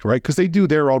product, right? Because they do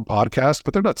their own podcast,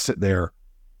 but they're not sitting there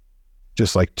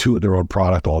just like tooting their own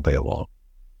product all day long.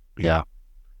 Yeah.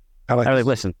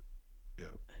 Listen,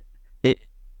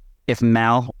 if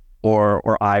Mal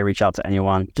or I reach out to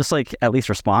anyone, just like at least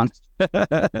respond.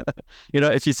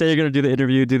 If you say you're going to do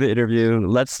the interview.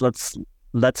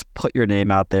 Let's put your name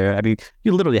out there. I mean,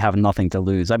 you literally have nothing to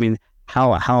lose. I mean,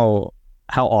 how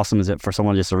awesome is it for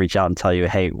someone just to reach out and tell you,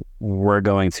 hey, we're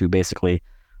going to basically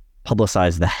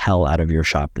publicize the hell out of your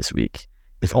shop this week.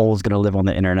 It's always going to live on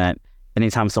the internet.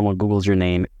 Anytime someone Googles your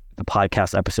name, the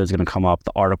podcast episode is going to come up,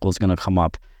 the article is going to come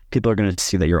up. People are going to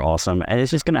see that you're awesome, and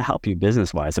it's just going to help you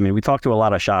business-wise. I mean, we talk to a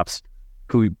lot of shops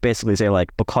who basically say,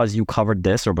 like, because you covered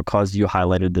this or because you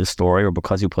highlighted this story or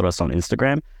because you put us on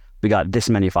Instagram, we got this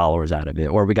many followers out of it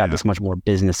or we got this much more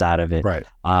business out of it. Right.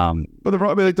 But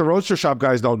the roaster shop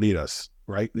guys don't need us,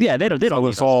 right? Yeah, they don't need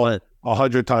us all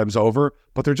 100 times over,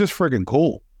 but they're just friggin'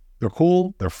 cool. They're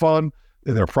cool. They're fun.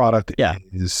 And their product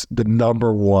is the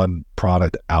number one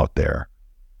product out there.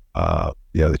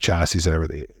 The chassis and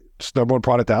everything. It's the number one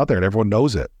product out there and everyone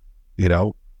knows it,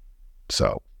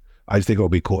 So I just think it'll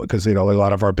be cool because, a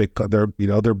lot of our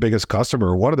their biggest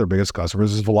customer, one of their biggest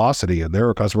customers is Velocity, and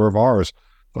they're a customer of ours.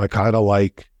 So I kind of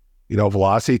like,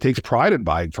 Velocity takes pride in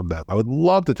buying from them. I would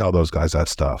love to tell those guys that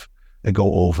stuff and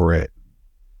go over it,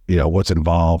 what's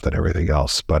involved and everything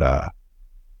else. But,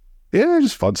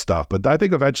 just fun stuff. But I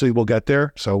think eventually we'll get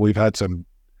there. So we've had some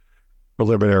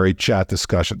preliminary chat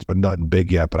discussions, but nothing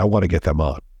big yet. But I want to get them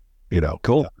on.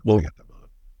 Cool. Well,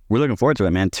 we're looking forward to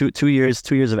it, man. 2 years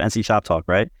of NC Shop Talk,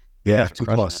 right? Yeah,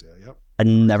 2+. Yep. I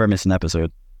never miss an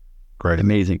episode. Great.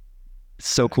 Amazing. It's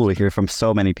so cool to hear from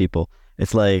so many people.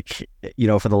 It's like,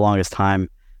 for the longest time,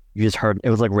 you just heard,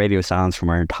 it was like radio silence from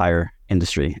our entire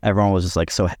industry. Everyone was just like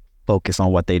so focused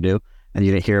on what they do, and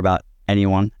you didn't hear about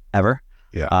anyone ever.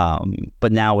 Yeah.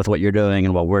 But now with what you're doing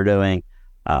and what we're doing,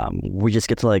 we just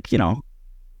get to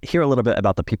hear a little bit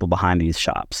about the people behind these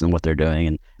shops and what they're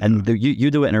doing. And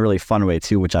you do it in a really fun way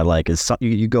too, which I like, is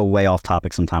you go way off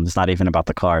topic sometimes. It's not even about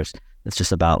the cars. It's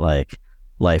just about like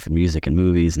life and music and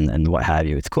movies and what have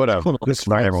you. It's cool. It's cool to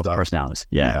learn everyone's personalities.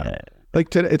 Yeah. Like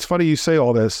today, it's funny you say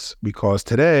all this, because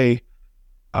today,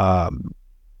 I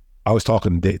was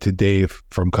talking to Dave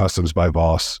from Customs by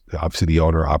Voss, obviously the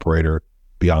owner, operator,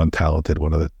 beyond talented,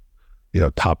 one of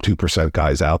the top 2%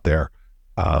 guys out there.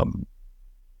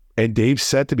 And Dave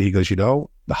said to me, he goes, the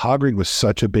hog ring was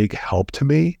such a big help to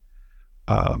me,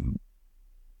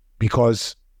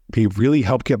 because he really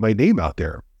helped get my name out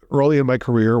there early in my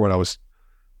career when I was,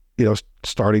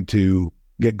 starting to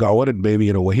get going, and maybe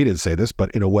in a way, he didn't say this,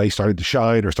 but in a way starting to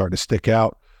shine or starting to stick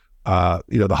out.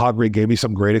 The hog ring gave me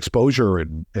some great exposure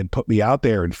and put me out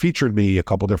there and featured me a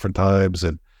couple different times.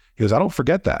 And he goes, I don't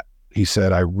forget that. He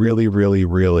said, I really, really,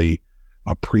 really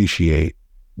appreciate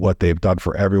what they've done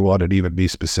for everyone, and even me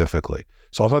specifically.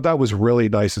 So I thought that was really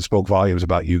nice and spoke volumes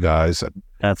about you guys. And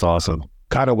that's awesome.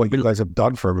 Kind of what you guys have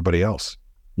done for everybody else.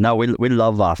 No, we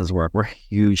love Voss's work. We're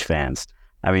huge fans.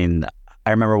 I mean, I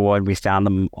remember when we found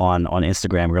them on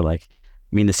Instagram, we were like,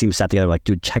 me and the team sat together like,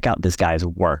 dude, check out this guy's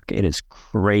work. It is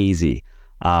crazy.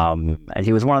 And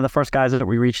he was one of the first guys that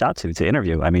we reached out to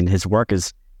interview. I mean, his work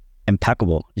is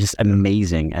impeccable, just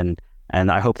amazing. And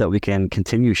I hope that we can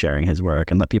continue sharing his work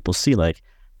and let people see, like,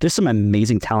 there's some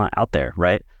amazing talent out there,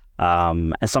 right?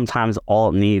 And sometimes all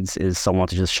it needs is someone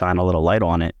to just shine a little light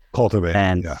on it. Cultivate.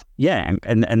 And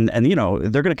and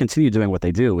they're going to continue doing what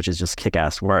they do, which is just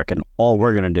kick-ass work. And all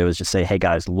we're going to do is just say, hey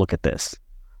guys, look at this.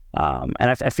 And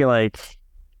I feel like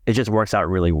it just works out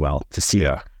really well to see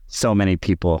so many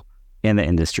people in the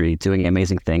industry doing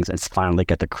amazing things and finally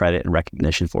get the credit and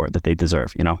recognition for it that they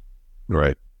deserve,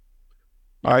 Right.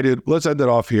 All right, dude, let's end it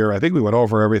off here. I think we went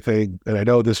over everything, and I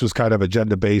know this was kind of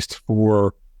agenda-based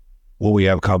for what we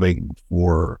have coming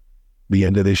for the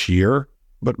end of this year,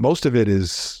 but most of it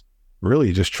is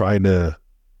really just trying to,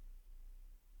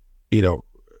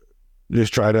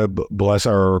 bless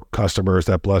our customers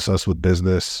that bless us with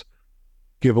business,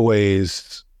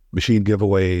 giveaways, machine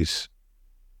giveaways,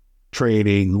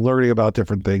 training, learning about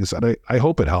different things. And I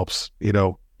hope it helps,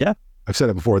 Yeah. I've said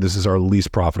it before, this is our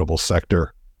least profitable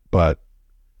sector, but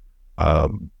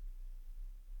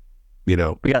we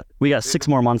got 6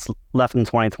 more months left in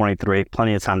 2023.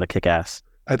 Plenty of time to kick ass.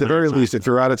 At the very least, if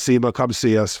you're out at SEMA, come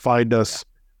see us, find us,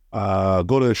 go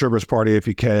to the Trimmers Party if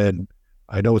you can.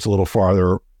 I know it's a little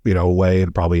farther, away,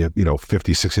 and probably, $50,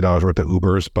 $60 worth of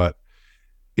Ubers, but,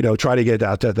 try to get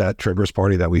out to that Trimmers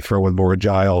Party that we throw in more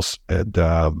Giles. And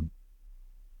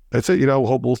that's it.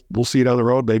 Hope we'll see you down the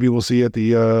road. Maybe we'll see you at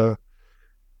the,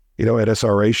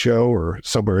 NSRA show or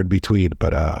somewhere in between.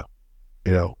 But,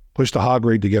 push the hog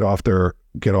rig to get off their,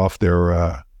 get out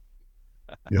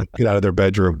of their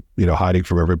bedroom, hiding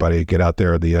from everybody, get out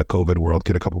there in the COVID world,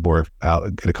 get a couple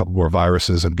more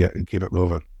viruses and keep it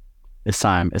moving. It's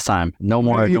time. No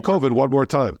more. COVID one more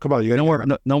time. Come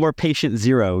on. No more patient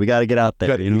zero. We got to get out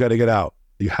there. You got to get out.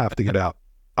 You have to get out.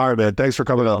 All right, man. Thanks for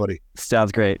coming on, buddy.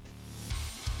 Sounds great.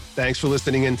 Thanks for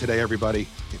listening in today, everybody.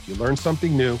 If you learned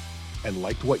something new and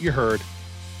liked what you heard,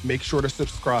 make sure to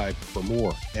subscribe for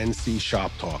more NC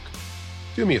Shop Talk.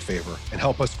 Do me a favor and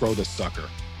help us grow this sucker.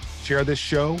 Share this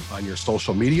show on your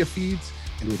social media feeds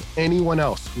and with anyone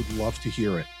else who'd love to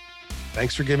hear it.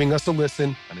 Thanks for giving us a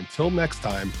listen. And until next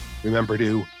time, remember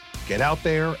to get out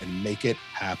there and make it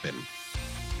happen.